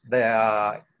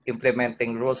the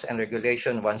implementing rules and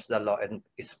regulation once the law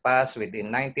is passed within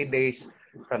 90 days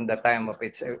from the time of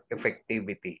its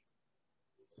effectivity.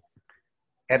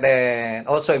 And then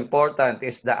also important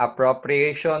is the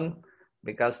appropriation,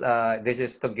 because this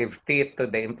is to give teeth to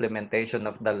the implementation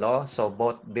of the law. So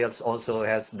both bills also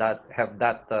have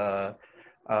that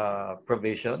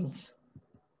provisions.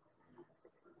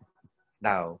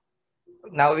 Now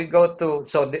we go to,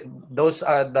 so those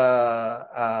are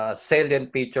the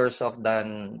salient features of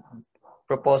the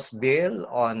proposed bill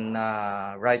on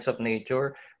rights of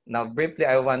nature. Now, briefly,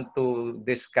 I want to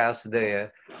discuss the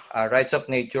rights of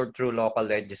nature through local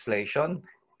legislation.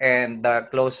 And the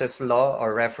closest law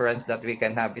or reference that we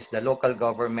can have is the Local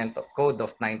Government Code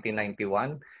of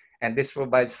 1991. And this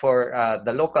provides for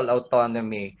the local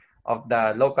autonomy of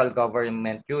the local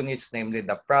government units, namely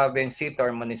the province, city,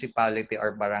 or municipality,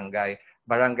 or barangay.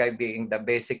 Barangay being the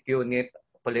basic unit,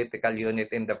 political unit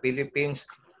in the Philippines.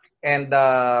 And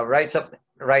the rights of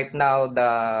right now,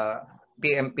 the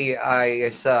PMPI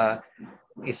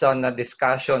is on a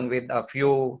discussion with a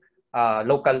few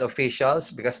local officials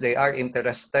because they are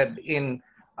interested in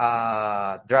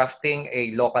drafting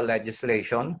a local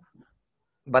legislation.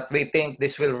 But we think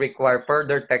this will require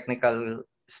further technical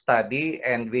study,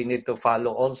 and we need to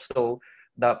follow also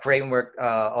the framework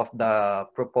of the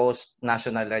proposed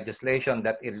national legislation,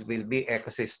 that it will be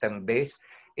ecosystem based.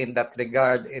 In that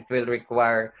regard, it will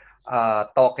require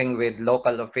talking with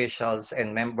local officials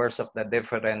and members of the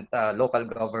different local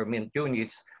government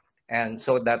units, and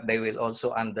so that they will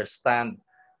also understand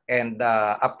and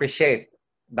appreciate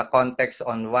the context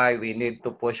on why we need to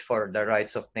push for the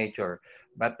rights of nature.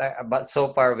 But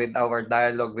so far, with our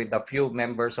dialogue with a few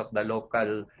members of the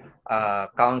local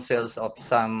councils of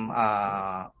some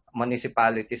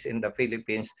municipalities in the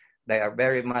Philippines, they are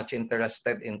very much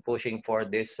interested in pushing for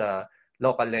this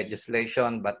local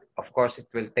legislation. But of course, it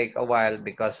will take a while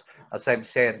because, as I've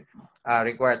said,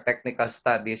 require technical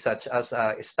studies such as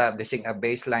establishing a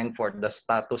baseline for the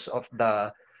status of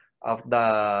the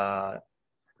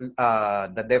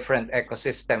different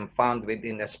ecosystem found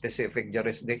within a specific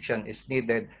jurisdiction is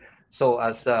needed, so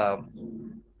as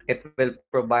it will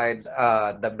provide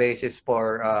the basis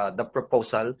for the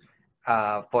proposal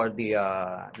for the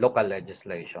local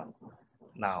legislation.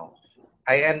 Now,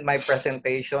 I end my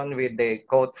presentation with a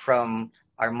quote from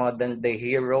our modern-day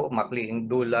hero. Macleing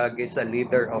Dulag is a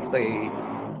leader of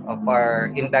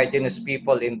our indigenous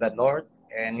people in the north,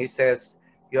 and he says,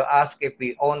 "You ask if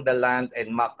we own the land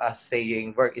and mock us,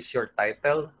 saying, 'Where is your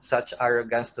title?' Such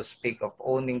arrogance to speak of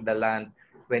owning the land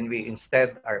when we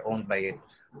instead are owned by it.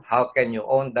 How can you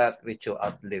own that which you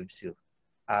outlives you?"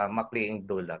 Macleing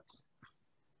Dulag.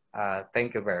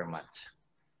 Thank you very much.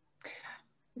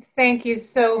 Thank you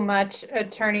so much,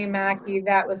 Attorney Mackey.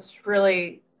 That was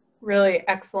really, really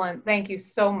excellent. Thank you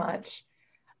so much.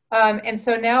 And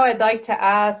so now I'd like to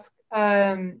ask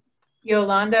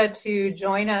Yolanda to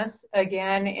join us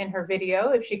again in her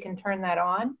video, if she can turn that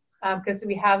on, because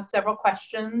we have several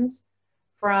questions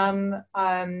from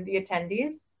the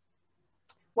attendees.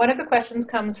 One of the questions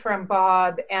comes from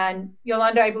Bob, and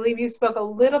Yolanda, I believe you spoke a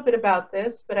little bit about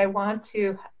this, but I want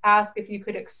to ask if you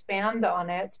could expand on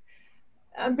it,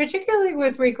 particularly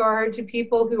with regard to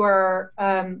people who are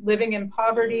living in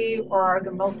poverty or are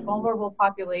the most vulnerable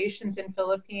populations in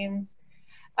Philippines.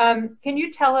 Can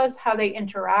you tell us how they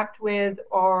interact with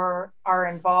or are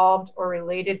involved or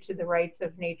related to the Rights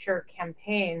of Nature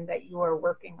campaign that you are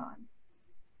working on?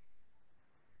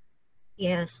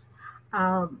 Yes.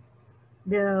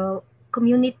 The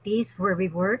communities where we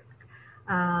work,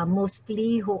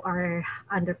 mostly who are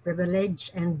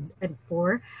underprivileged and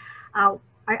poor, are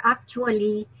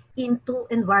actually into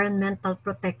environmental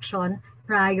protection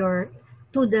prior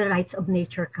to the Rights of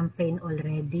Nature campaign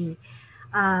already.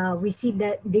 we see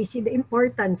that they see the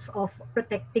importance of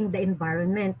protecting the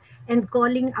environment and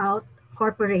calling out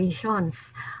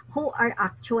corporations who are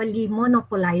actually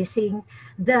monopolizing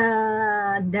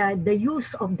the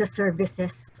use of the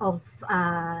services of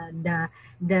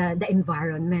the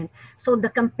environment. So the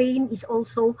campaign is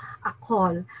also a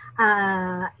call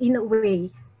in a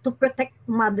way to protect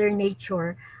Mother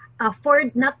Nature for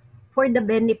not for the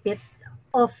benefit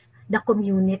of the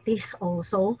communities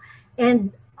also,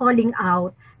 and calling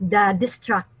out the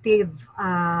destructive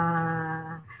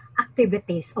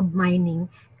activities of mining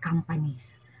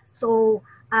companies. So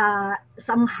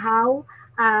somehow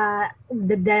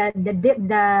the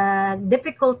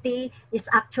difficulty is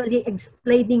actually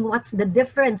explaining what's the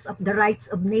difference of the rights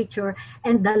of nature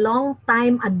and the long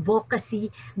time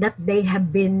advocacy that they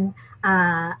have been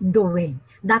doing.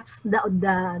 That's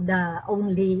the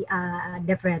only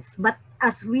difference. But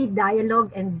as we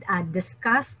dialogue and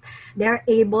discuss, they're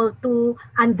able to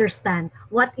understand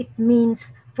what it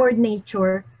means for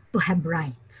nature to have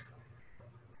rights.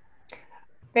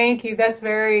 Thank you. That's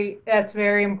very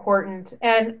important.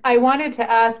 And I wanted to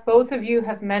ask, both of you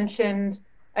have mentioned,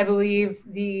 I believe,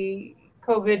 the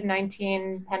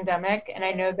COVID-19 pandemic, and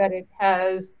I know that it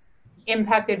has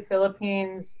impacted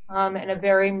Philippines in a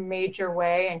very major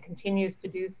way and continues to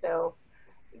do so.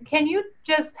 Can you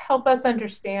just help us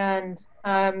understand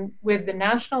with the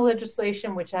national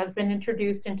legislation which has been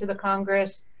introduced into the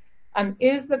Congress,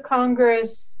 is the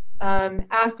Congress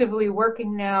actively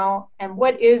working now, and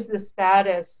what is the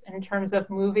status in terms of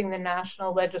moving the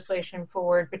national legislation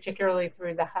forward, particularly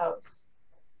through the House?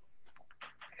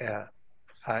 Yeah,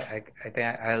 I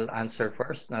think I'll answer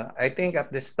first. I think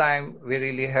at this time we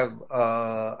really have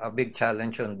a big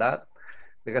challenge on that,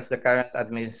 because the current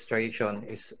administration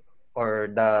is, or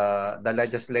the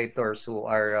legislators who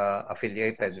are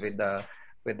affiliated with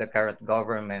the current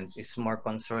government is more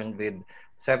concerned with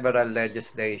several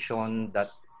legislation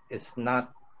that is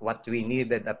not what we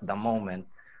needed at the moment.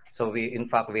 So in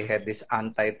fact, we had this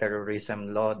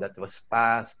anti-terrorism law that was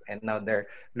passed, and now they're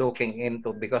looking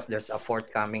into, because there's a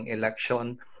forthcoming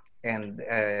election, and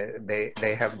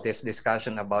they have this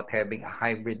discussion about having a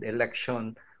hybrid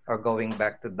election or going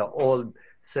back to the old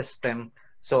system.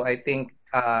 So I think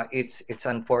it's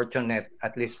unfortunate,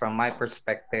 at least from my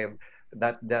perspective,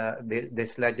 that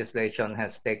this legislation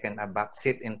has taken a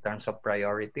backseat in terms of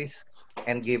priorities,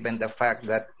 and given the fact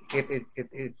that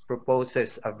it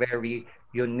proposes a very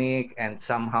unique and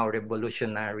somehow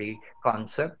revolutionary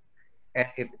concept,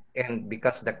 and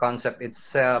because the concept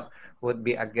itself would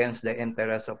be against the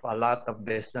interests of a lot of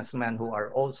businessmen who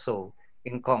are also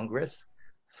in Congress.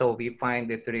 So we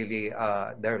find it really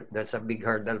there's a big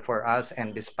hurdle for us,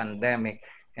 and this pandemic,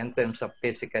 in terms of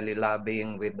physically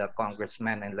lobbying with the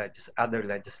congressmen and other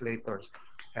legislators,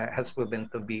 has proven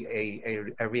to be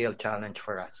a real challenge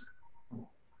for us.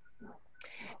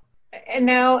 And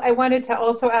now I wanted to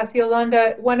also ask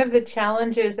Yolanda, one of the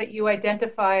challenges that you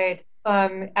identified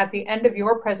at the end of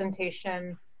your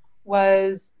presentation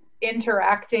was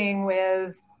interacting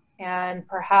with and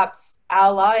perhaps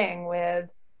allying with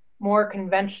more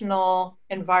conventional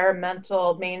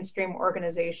environmental mainstream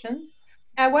organizations.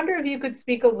 I wonder if you could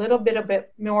speak a little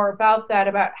bit more about that,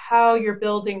 about how you're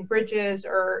building bridges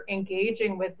or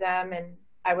engaging with them, and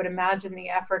I would imagine the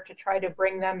effort to try to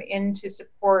bring them in to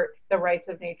support the Rights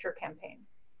of Nature campaign.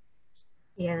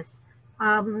 Yes.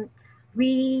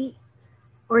 We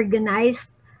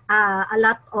organized a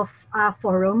lot of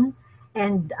forum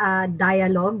and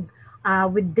dialogue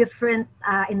with different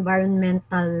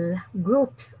environmental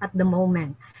groups at the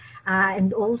moment.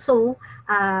 And also,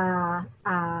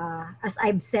 as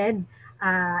I've said,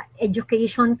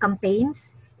 education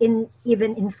campaigns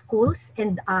even in schools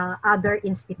and other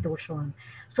institutions.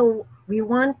 So we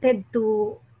wanted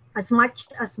to, as much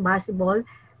as possible,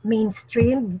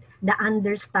 mainstream the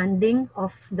understanding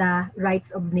of the Rights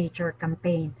of Nature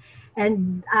campaign.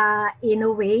 And in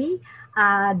a way,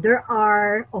 there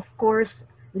are, of course,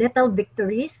 little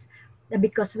victories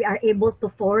because we are able to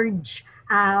forge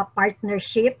a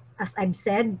partnership, as I've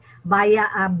said, via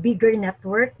a bigger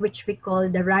network, which we call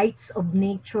the Rights of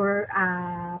Nature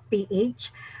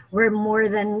PH, where more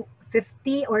than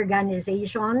 50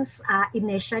 organizations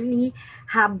initially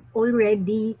have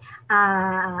already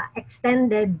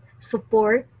extended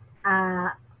support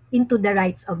into the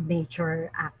Rights of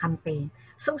Nature campaign.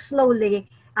 So slowly,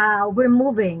 we're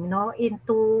moving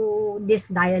into this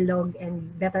dialogue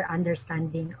and better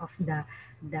understanding of the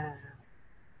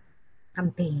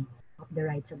campaign of the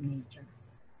Rights of Nature.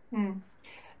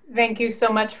 Thank you so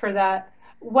much for that.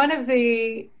 One of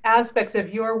the aspects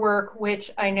of your work, which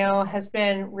I know has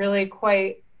been really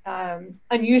quite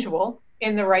unusual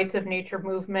in the Rights of Nature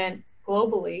movement,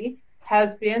 globally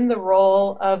has been the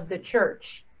role of the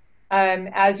church.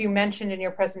 As you mentioned in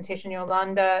your presentation,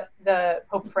 Yolanda, the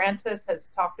Pope Francis has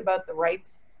talked about the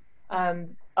rights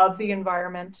of the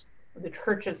environment. The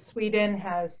Church of Sweden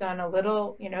has done a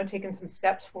little, taken some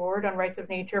steps forward on rights of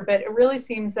nature, but it really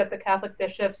seems that the Catholic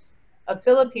bishops of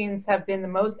Philippines have been the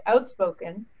most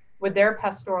outspoken with their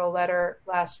pastoral letter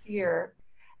last year.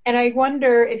 And I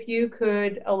wonder if you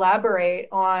could elaborate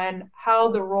on how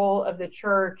the role of the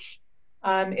church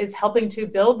is helping to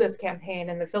build this campaign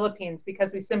in the Philippines,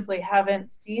 because we simply haven't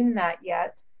seen that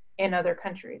yet in other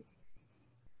countries.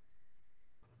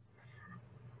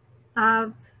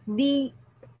 The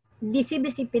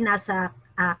CBC Pinasa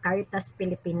Caritas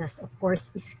Pilipinas, of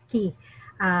course, is key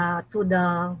to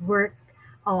the work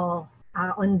on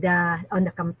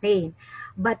the campaign.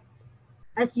 But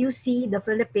as you see, the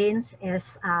Philippines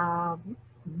is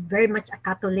very much a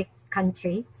Catholic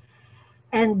country,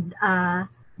 and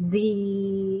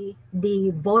the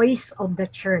voice of the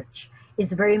church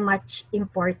is very much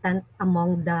important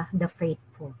among the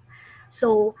faithful.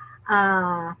 So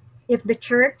if the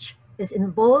church is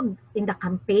involved in the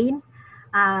campaign,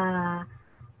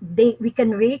 we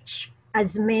can reach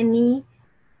as many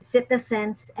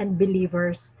citizens and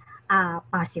believers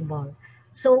possible.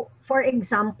 So, for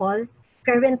example,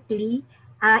 currently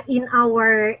in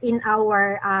our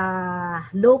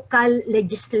local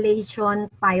legislation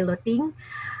piloting,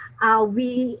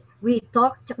 we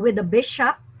talked with the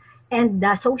bishop and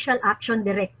the social action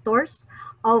directors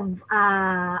of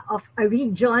a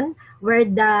region where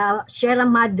the Sierra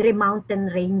Madre mountain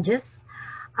ranges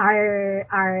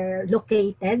are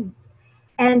located,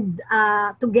 and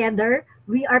together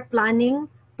we are planning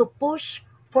to push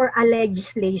for a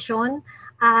legislation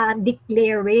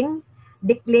declaring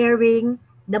the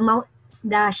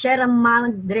Sierra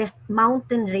Madre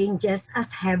mountain ranges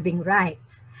as having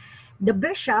rights. The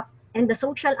bishop and the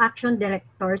social action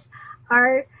directors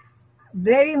are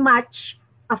very much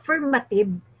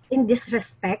affirmative in this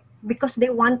respect, because they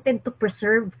wanted to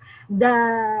preserve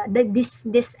this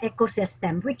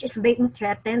ecosystem, which is being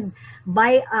threatened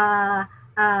by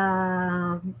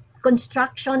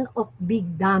construction of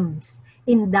big dams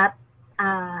in that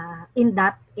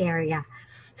area.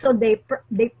 So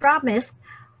they promised,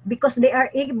 because they are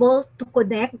able to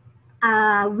connect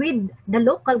with the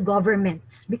local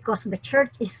governments, because the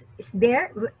church is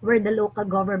there where the local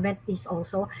government is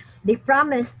also. They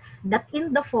promised that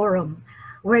in the forum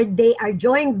where they are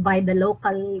joined by the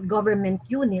local government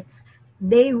units,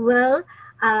 they will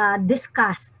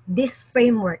discuss this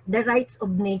framework, the rights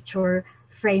of nature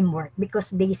framework, because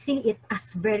they see it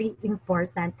as very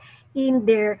important in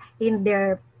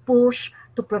their push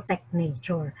to protect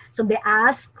nature. So they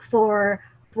ask for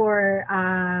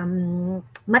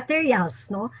materials,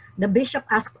 no? The bishop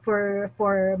asked for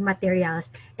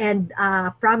materials and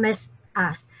promised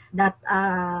us that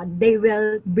they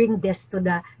will bring this to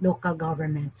the local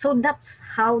government. So that's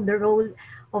how the role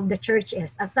of the church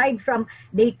is. Aside from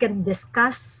they can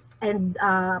discuss and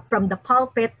from the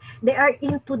pulpit, they are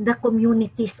into the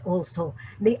communities also.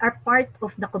 They are part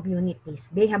of the communities.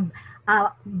 They have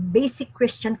basic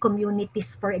Christian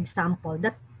communities, for example,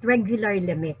 that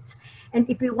regularly meets. And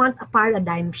if we want a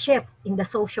paradigm shift in the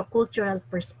socio-cultural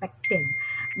perspective,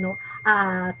 no,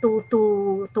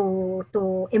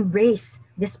 to embrace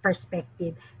this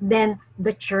perspective, then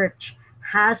the church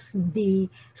has the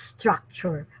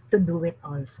structure to do it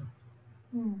also.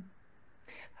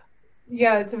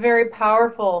 Yeah, it's very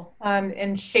powerful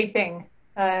in shaping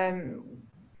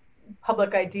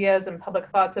public ideas and public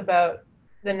thoughts about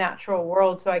the natural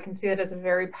world. So I can see that as a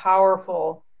very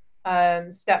powerful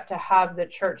step to have the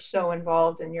church so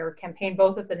involved in your campaign,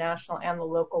 both at the national and the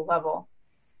local level.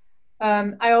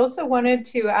 I also wanted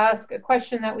to ask a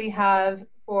question that we have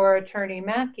for Attorney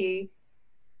Mackey.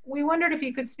 We wondered if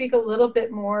you could speak a little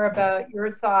bit more about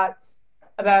your thoughts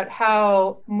about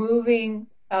how moving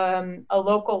a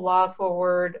local law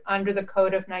forward under the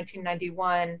Code of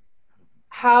 1991,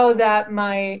 how that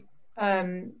might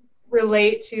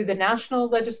relate to the national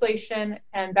legislation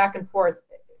and back and forth.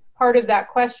 Part of that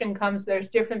question comes, there's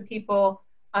different people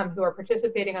who are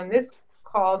participating on this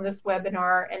call, in this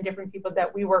webinar, and different people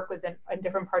that we work with in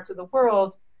different parts of the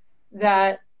world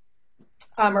that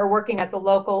are working at the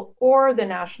local or the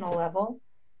national level.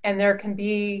 And there can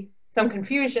be some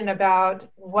confusion about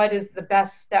what is the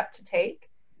best step to take.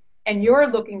 And you're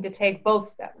looking to take both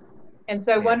steps. And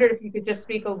so I wondered if you could just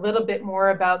speak a little bit more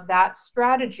about that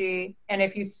strategy, and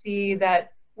if you see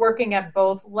that working at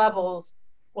both levels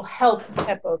will help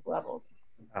at both levels.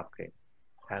 Okay.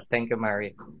 Thank you,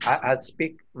 Mary. I'll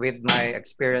speak with my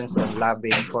experience of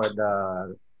lobbying for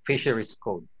the fisheries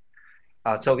code.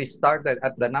 So we started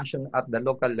at the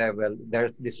local level.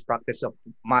 There's this practice of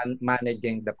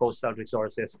managing the coastal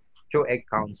resources through a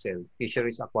council,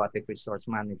 Fisheries Aquatic Resource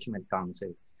Management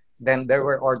Council. Then there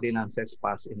were ordinances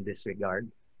passed in this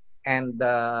regard, and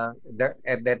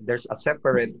then there's a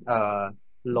separate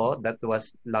law that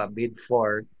was lobbied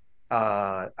for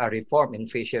a reform in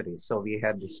fisheries. So we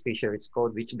have this fisheries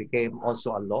code, which became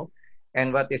also a law.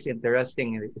 And what is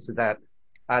interesting is that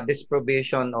this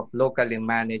provision of locally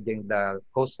managing the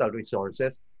coastal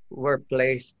resources were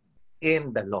placed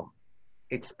in the law.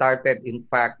 It started, in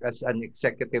fact, as an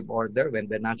executive order when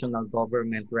the national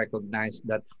government recognized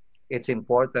that it's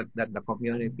important that the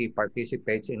community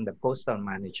participates in the coastal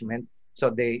management. So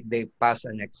they passed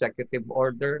an executive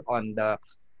order on the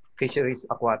Fisheries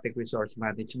Aquatic Resource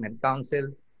Management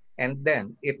Council, and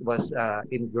then it was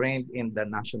ingrained in the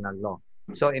national law.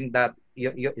 So in that,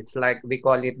 it's like we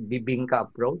call it bibingka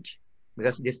approach,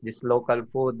 because this local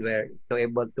food where to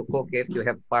able to cook it, you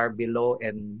have fire below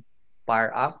and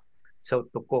fire up. So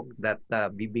to cook that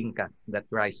bibingka, that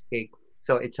rice cake.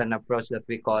 So it's an approach that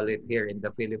we call it here in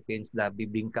the Philippines, the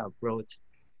bibingka approach.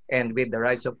 And with the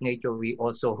rights of nature, we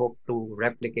also hope to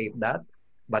replicate that.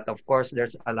 But of course,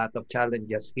 there's a lot of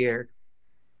challenges here.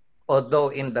 Although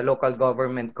in the local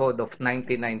government code of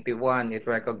 1991, it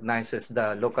recognizes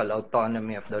the local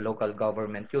autonomy of the local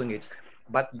government units,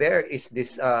 but there is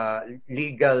this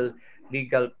legal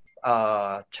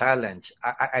challenge.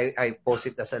 I pose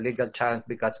it as a legal challenge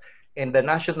because in the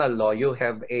national law you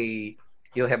have a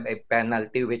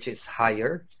penalty which is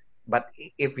higher, but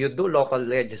if you do local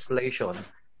legislation,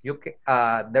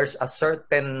 there's a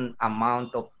certain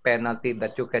amount of penalty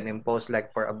that you can impose.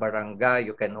 Like for a barangay,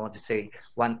 you can only say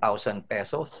 1,000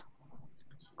 pesos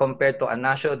compared to a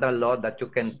national law that you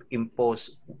can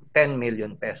impose 10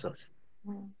 million pesos.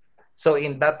 So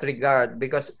in that regard,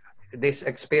 because this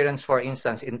experience, for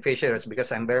instance, in fisheries,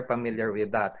 because I'm very familiar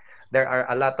with that, there are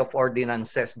a lot of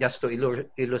ordinances. Just to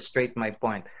illustrate my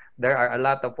point, there are a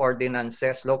lot of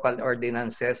ordinances, local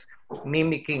ordinances,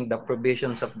 mimicking the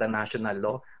provisions of the national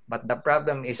law. But the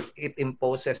problem is it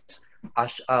imposes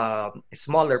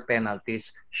smaller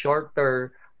penalties,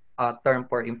 shorter term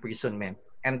for imprisonment,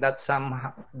 and that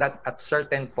at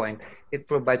certain point it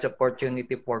provides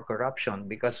opportunity for corruption,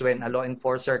 because when a law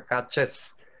enforcer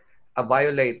catches a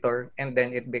violator, and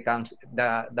then it becomes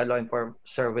the law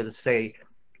enforcer will say,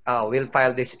 we'll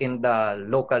file this in the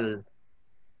local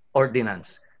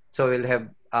ordinance, so we'll have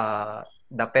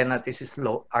the penalties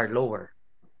are lower.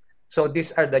 So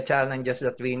these are the challenges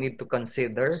that we need to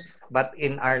consider. But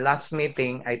in our last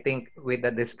meeting, I think with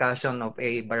the discussion of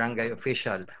a barangay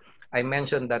official, I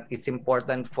mentioned that it's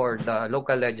important for the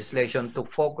local legislation to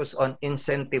focus on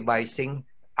incentivizing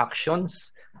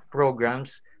actions,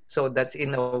 programs, so that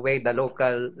in a way the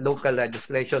local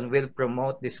legislation will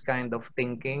promote this kind of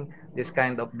thinking, this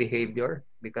kind of behavior,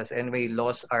 because anyway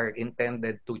laws are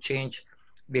intended to change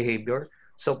behavior.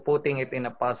 So putting it in a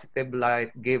positive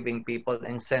light, giving people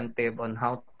incentive on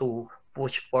how to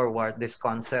push forward this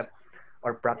concept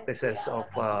or practices of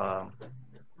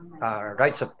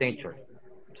rights of nature.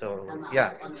 So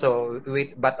yeah,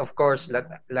 but of course,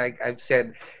 like I've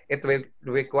said, it will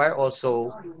require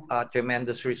also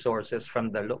tremendous resources from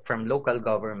local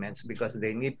governments, because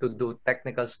they need to do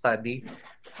technical study,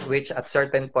 which at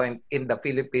certain point in the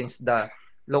Philippines, the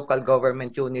local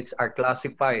government units are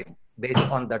classified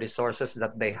based on the resources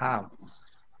that they have.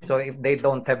 So if they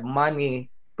don't have money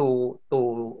to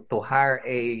hire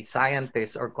a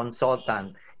scientist or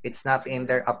consultant, it's not in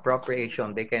their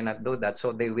appropriation. They cannot do that.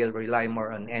 So they will rely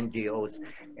more on NGOs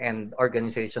and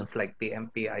organizations like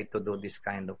PMPI to do this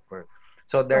kind of work.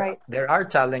 So there are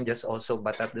challenges also,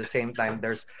 but at the same time,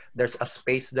 there's a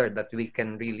space there that we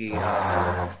can really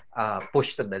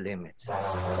push to the limits.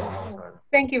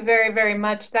 Thank you very, very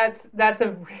much. That's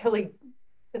a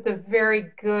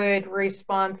very good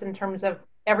response in terms of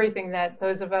everything that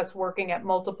those of us working at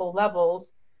multiple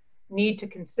levels need to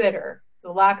consider.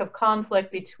 The lack of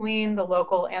conflict between the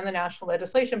local and the national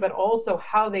legislation, but also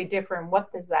how they differ and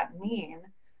what does that mean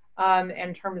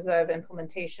in terms of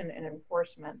implementation and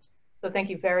enforcement. So thank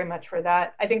you very much for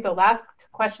that. I think the last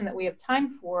question that we have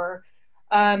time for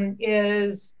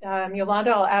is,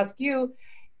 Yolanda, I'll ask you.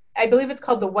 I believe it's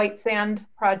called the White Sand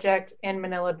Project in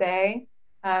Manila Bay,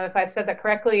 if I've said that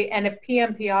correctly. And if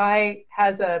PMPI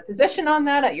has a position on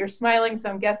that, you're smiling, so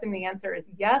I'm guessing the answer is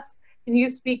yes. Can you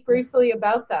speak briefly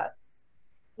about that?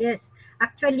 Yes,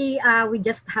 actually, we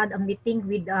just had a meeting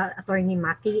with Attorney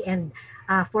Maki and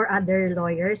 4 other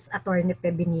lawyers, Attorney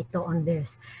Pebinito, on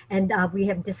this. And we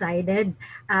have decided,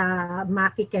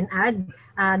 Maki can add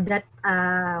that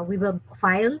we will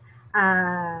file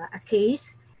a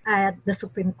case at the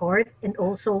Supreme Court and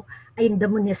also in the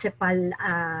municipal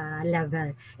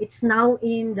level. It's now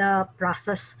in the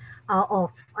process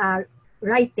of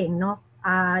writing, no,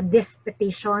 these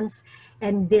petitions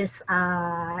and these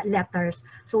letters,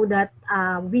 so that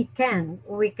we can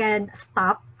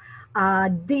stop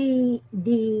the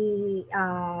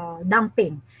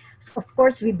dumping. So of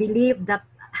course, we believe that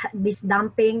this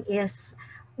dumping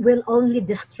will only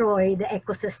destroy the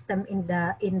ecosystem in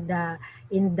the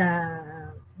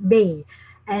bay,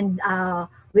 and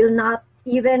will not,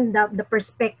 even the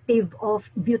perspective of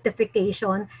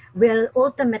beautification will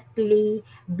ultimately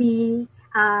be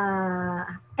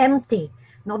empty,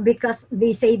 no, because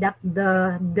they say that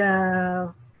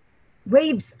the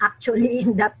waves actually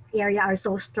in that area are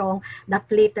so strong that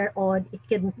later on it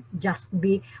can just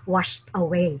be washed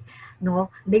away. No,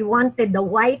 they wanted the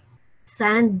white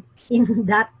sand in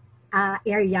that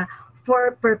area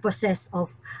for purposes of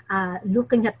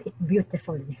looking at it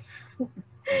beautifully.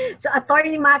 So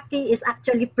Attorney Maki is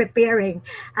actually preparing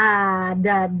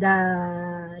the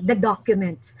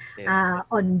documents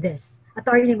on this.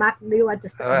 Attorney Mac, do you want to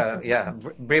start? Yeah,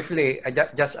 briefly,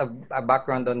 just a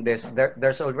background on this.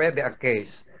 There's already a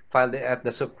case filed at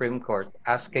the Supreme Court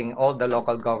asking all the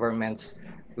local governments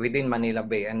within Manila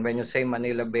Bay. And when you say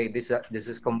Manila Bay, this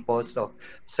is composed of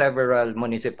several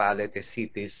municipalities,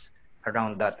 cities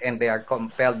around that, and they are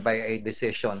compelled by a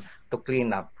decision to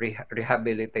clean up,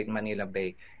 rehabilitate Manila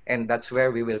Bay. And that's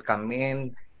where we will come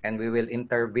in and we will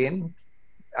intervene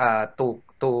to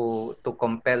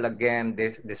compel again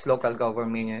this local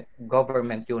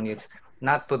government units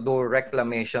not to do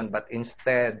reclamation, but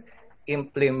instead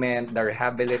implement the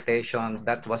rehabilitation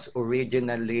that was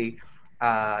originally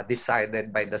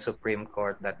decided by the Supreme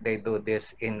Court, that they do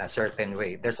this in a certain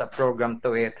way. There's a program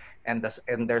to it, and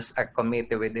there's a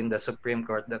committee within the Supreme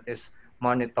Court that is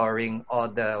monitoring all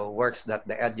the works that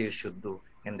the EDU should do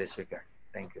in this regard.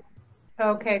 Thank you.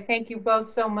 Okay, thank you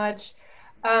both so much.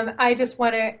 I just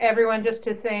want everyone just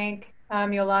to thank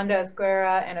Yolanda,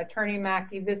 Esguerra, and Attorney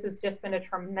Maki. This has just been a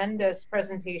tremendous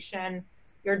presentation.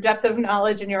 Your depth of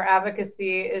knowledge and your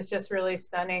advocacy is just really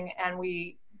stunning, and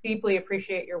we deeply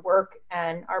appreciate your work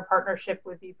and our partnership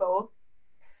with you both.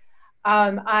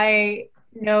 I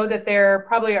know that there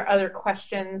probably are other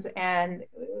questions, and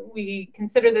we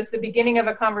consider this the beginning of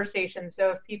a conversation.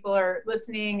 So if people are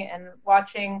listening and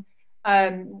watching,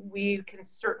 we can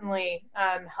certainly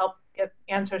help get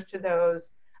answers to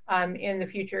those in the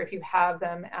future if you have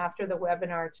them after the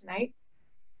webinar tonight.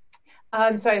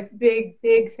 So a big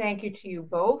thank you to you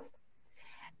both.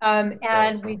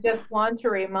 And we just want to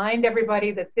remind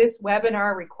everybody that this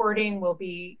webinar recording we'll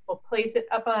place it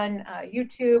up on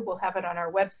YouTube, we'll have it on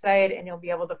our website, and you'll be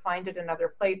able to find it in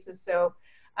other places. So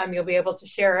you'll be able to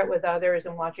share it with others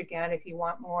and watch again if you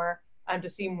want more, to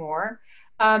see more.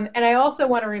 And I also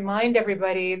want to remind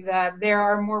everybody that there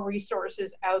are more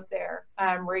resources out there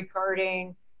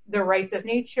regarding the rights of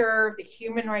nature, the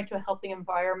human right to a healthy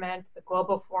environment, the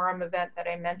Global Forum event that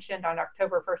I mentioned on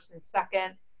October 1st and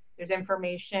 2nd. There's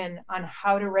information on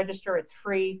how to register. It's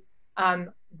free.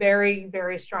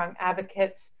 Very strong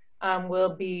advocates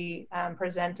will be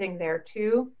presenting there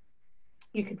too.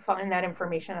 You can find that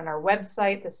information on our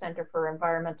website, the Center for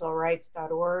Environmental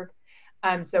Rights.org.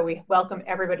 So we welcome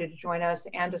everybody to join us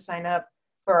and to sign up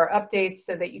for our updates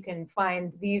so that you can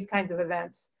find these kinds of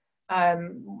events,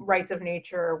 rights of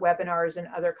nature, webinars, and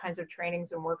other kinds of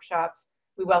trainings and workshops.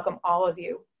 We welcome all of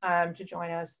you to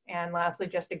join us. And lastly,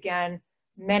 just again,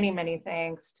 many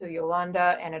thanks to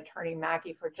Yolanda and Attorney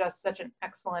Maki for just such an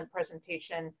excellent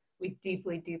presentation. We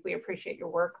deeply appreciate your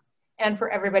work, and for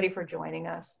everybody for joining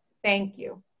us. Thank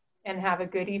you, and have a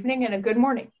good evening and a good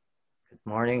morning. Good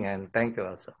morning, and thank you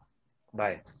also.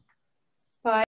 Bye. Bye.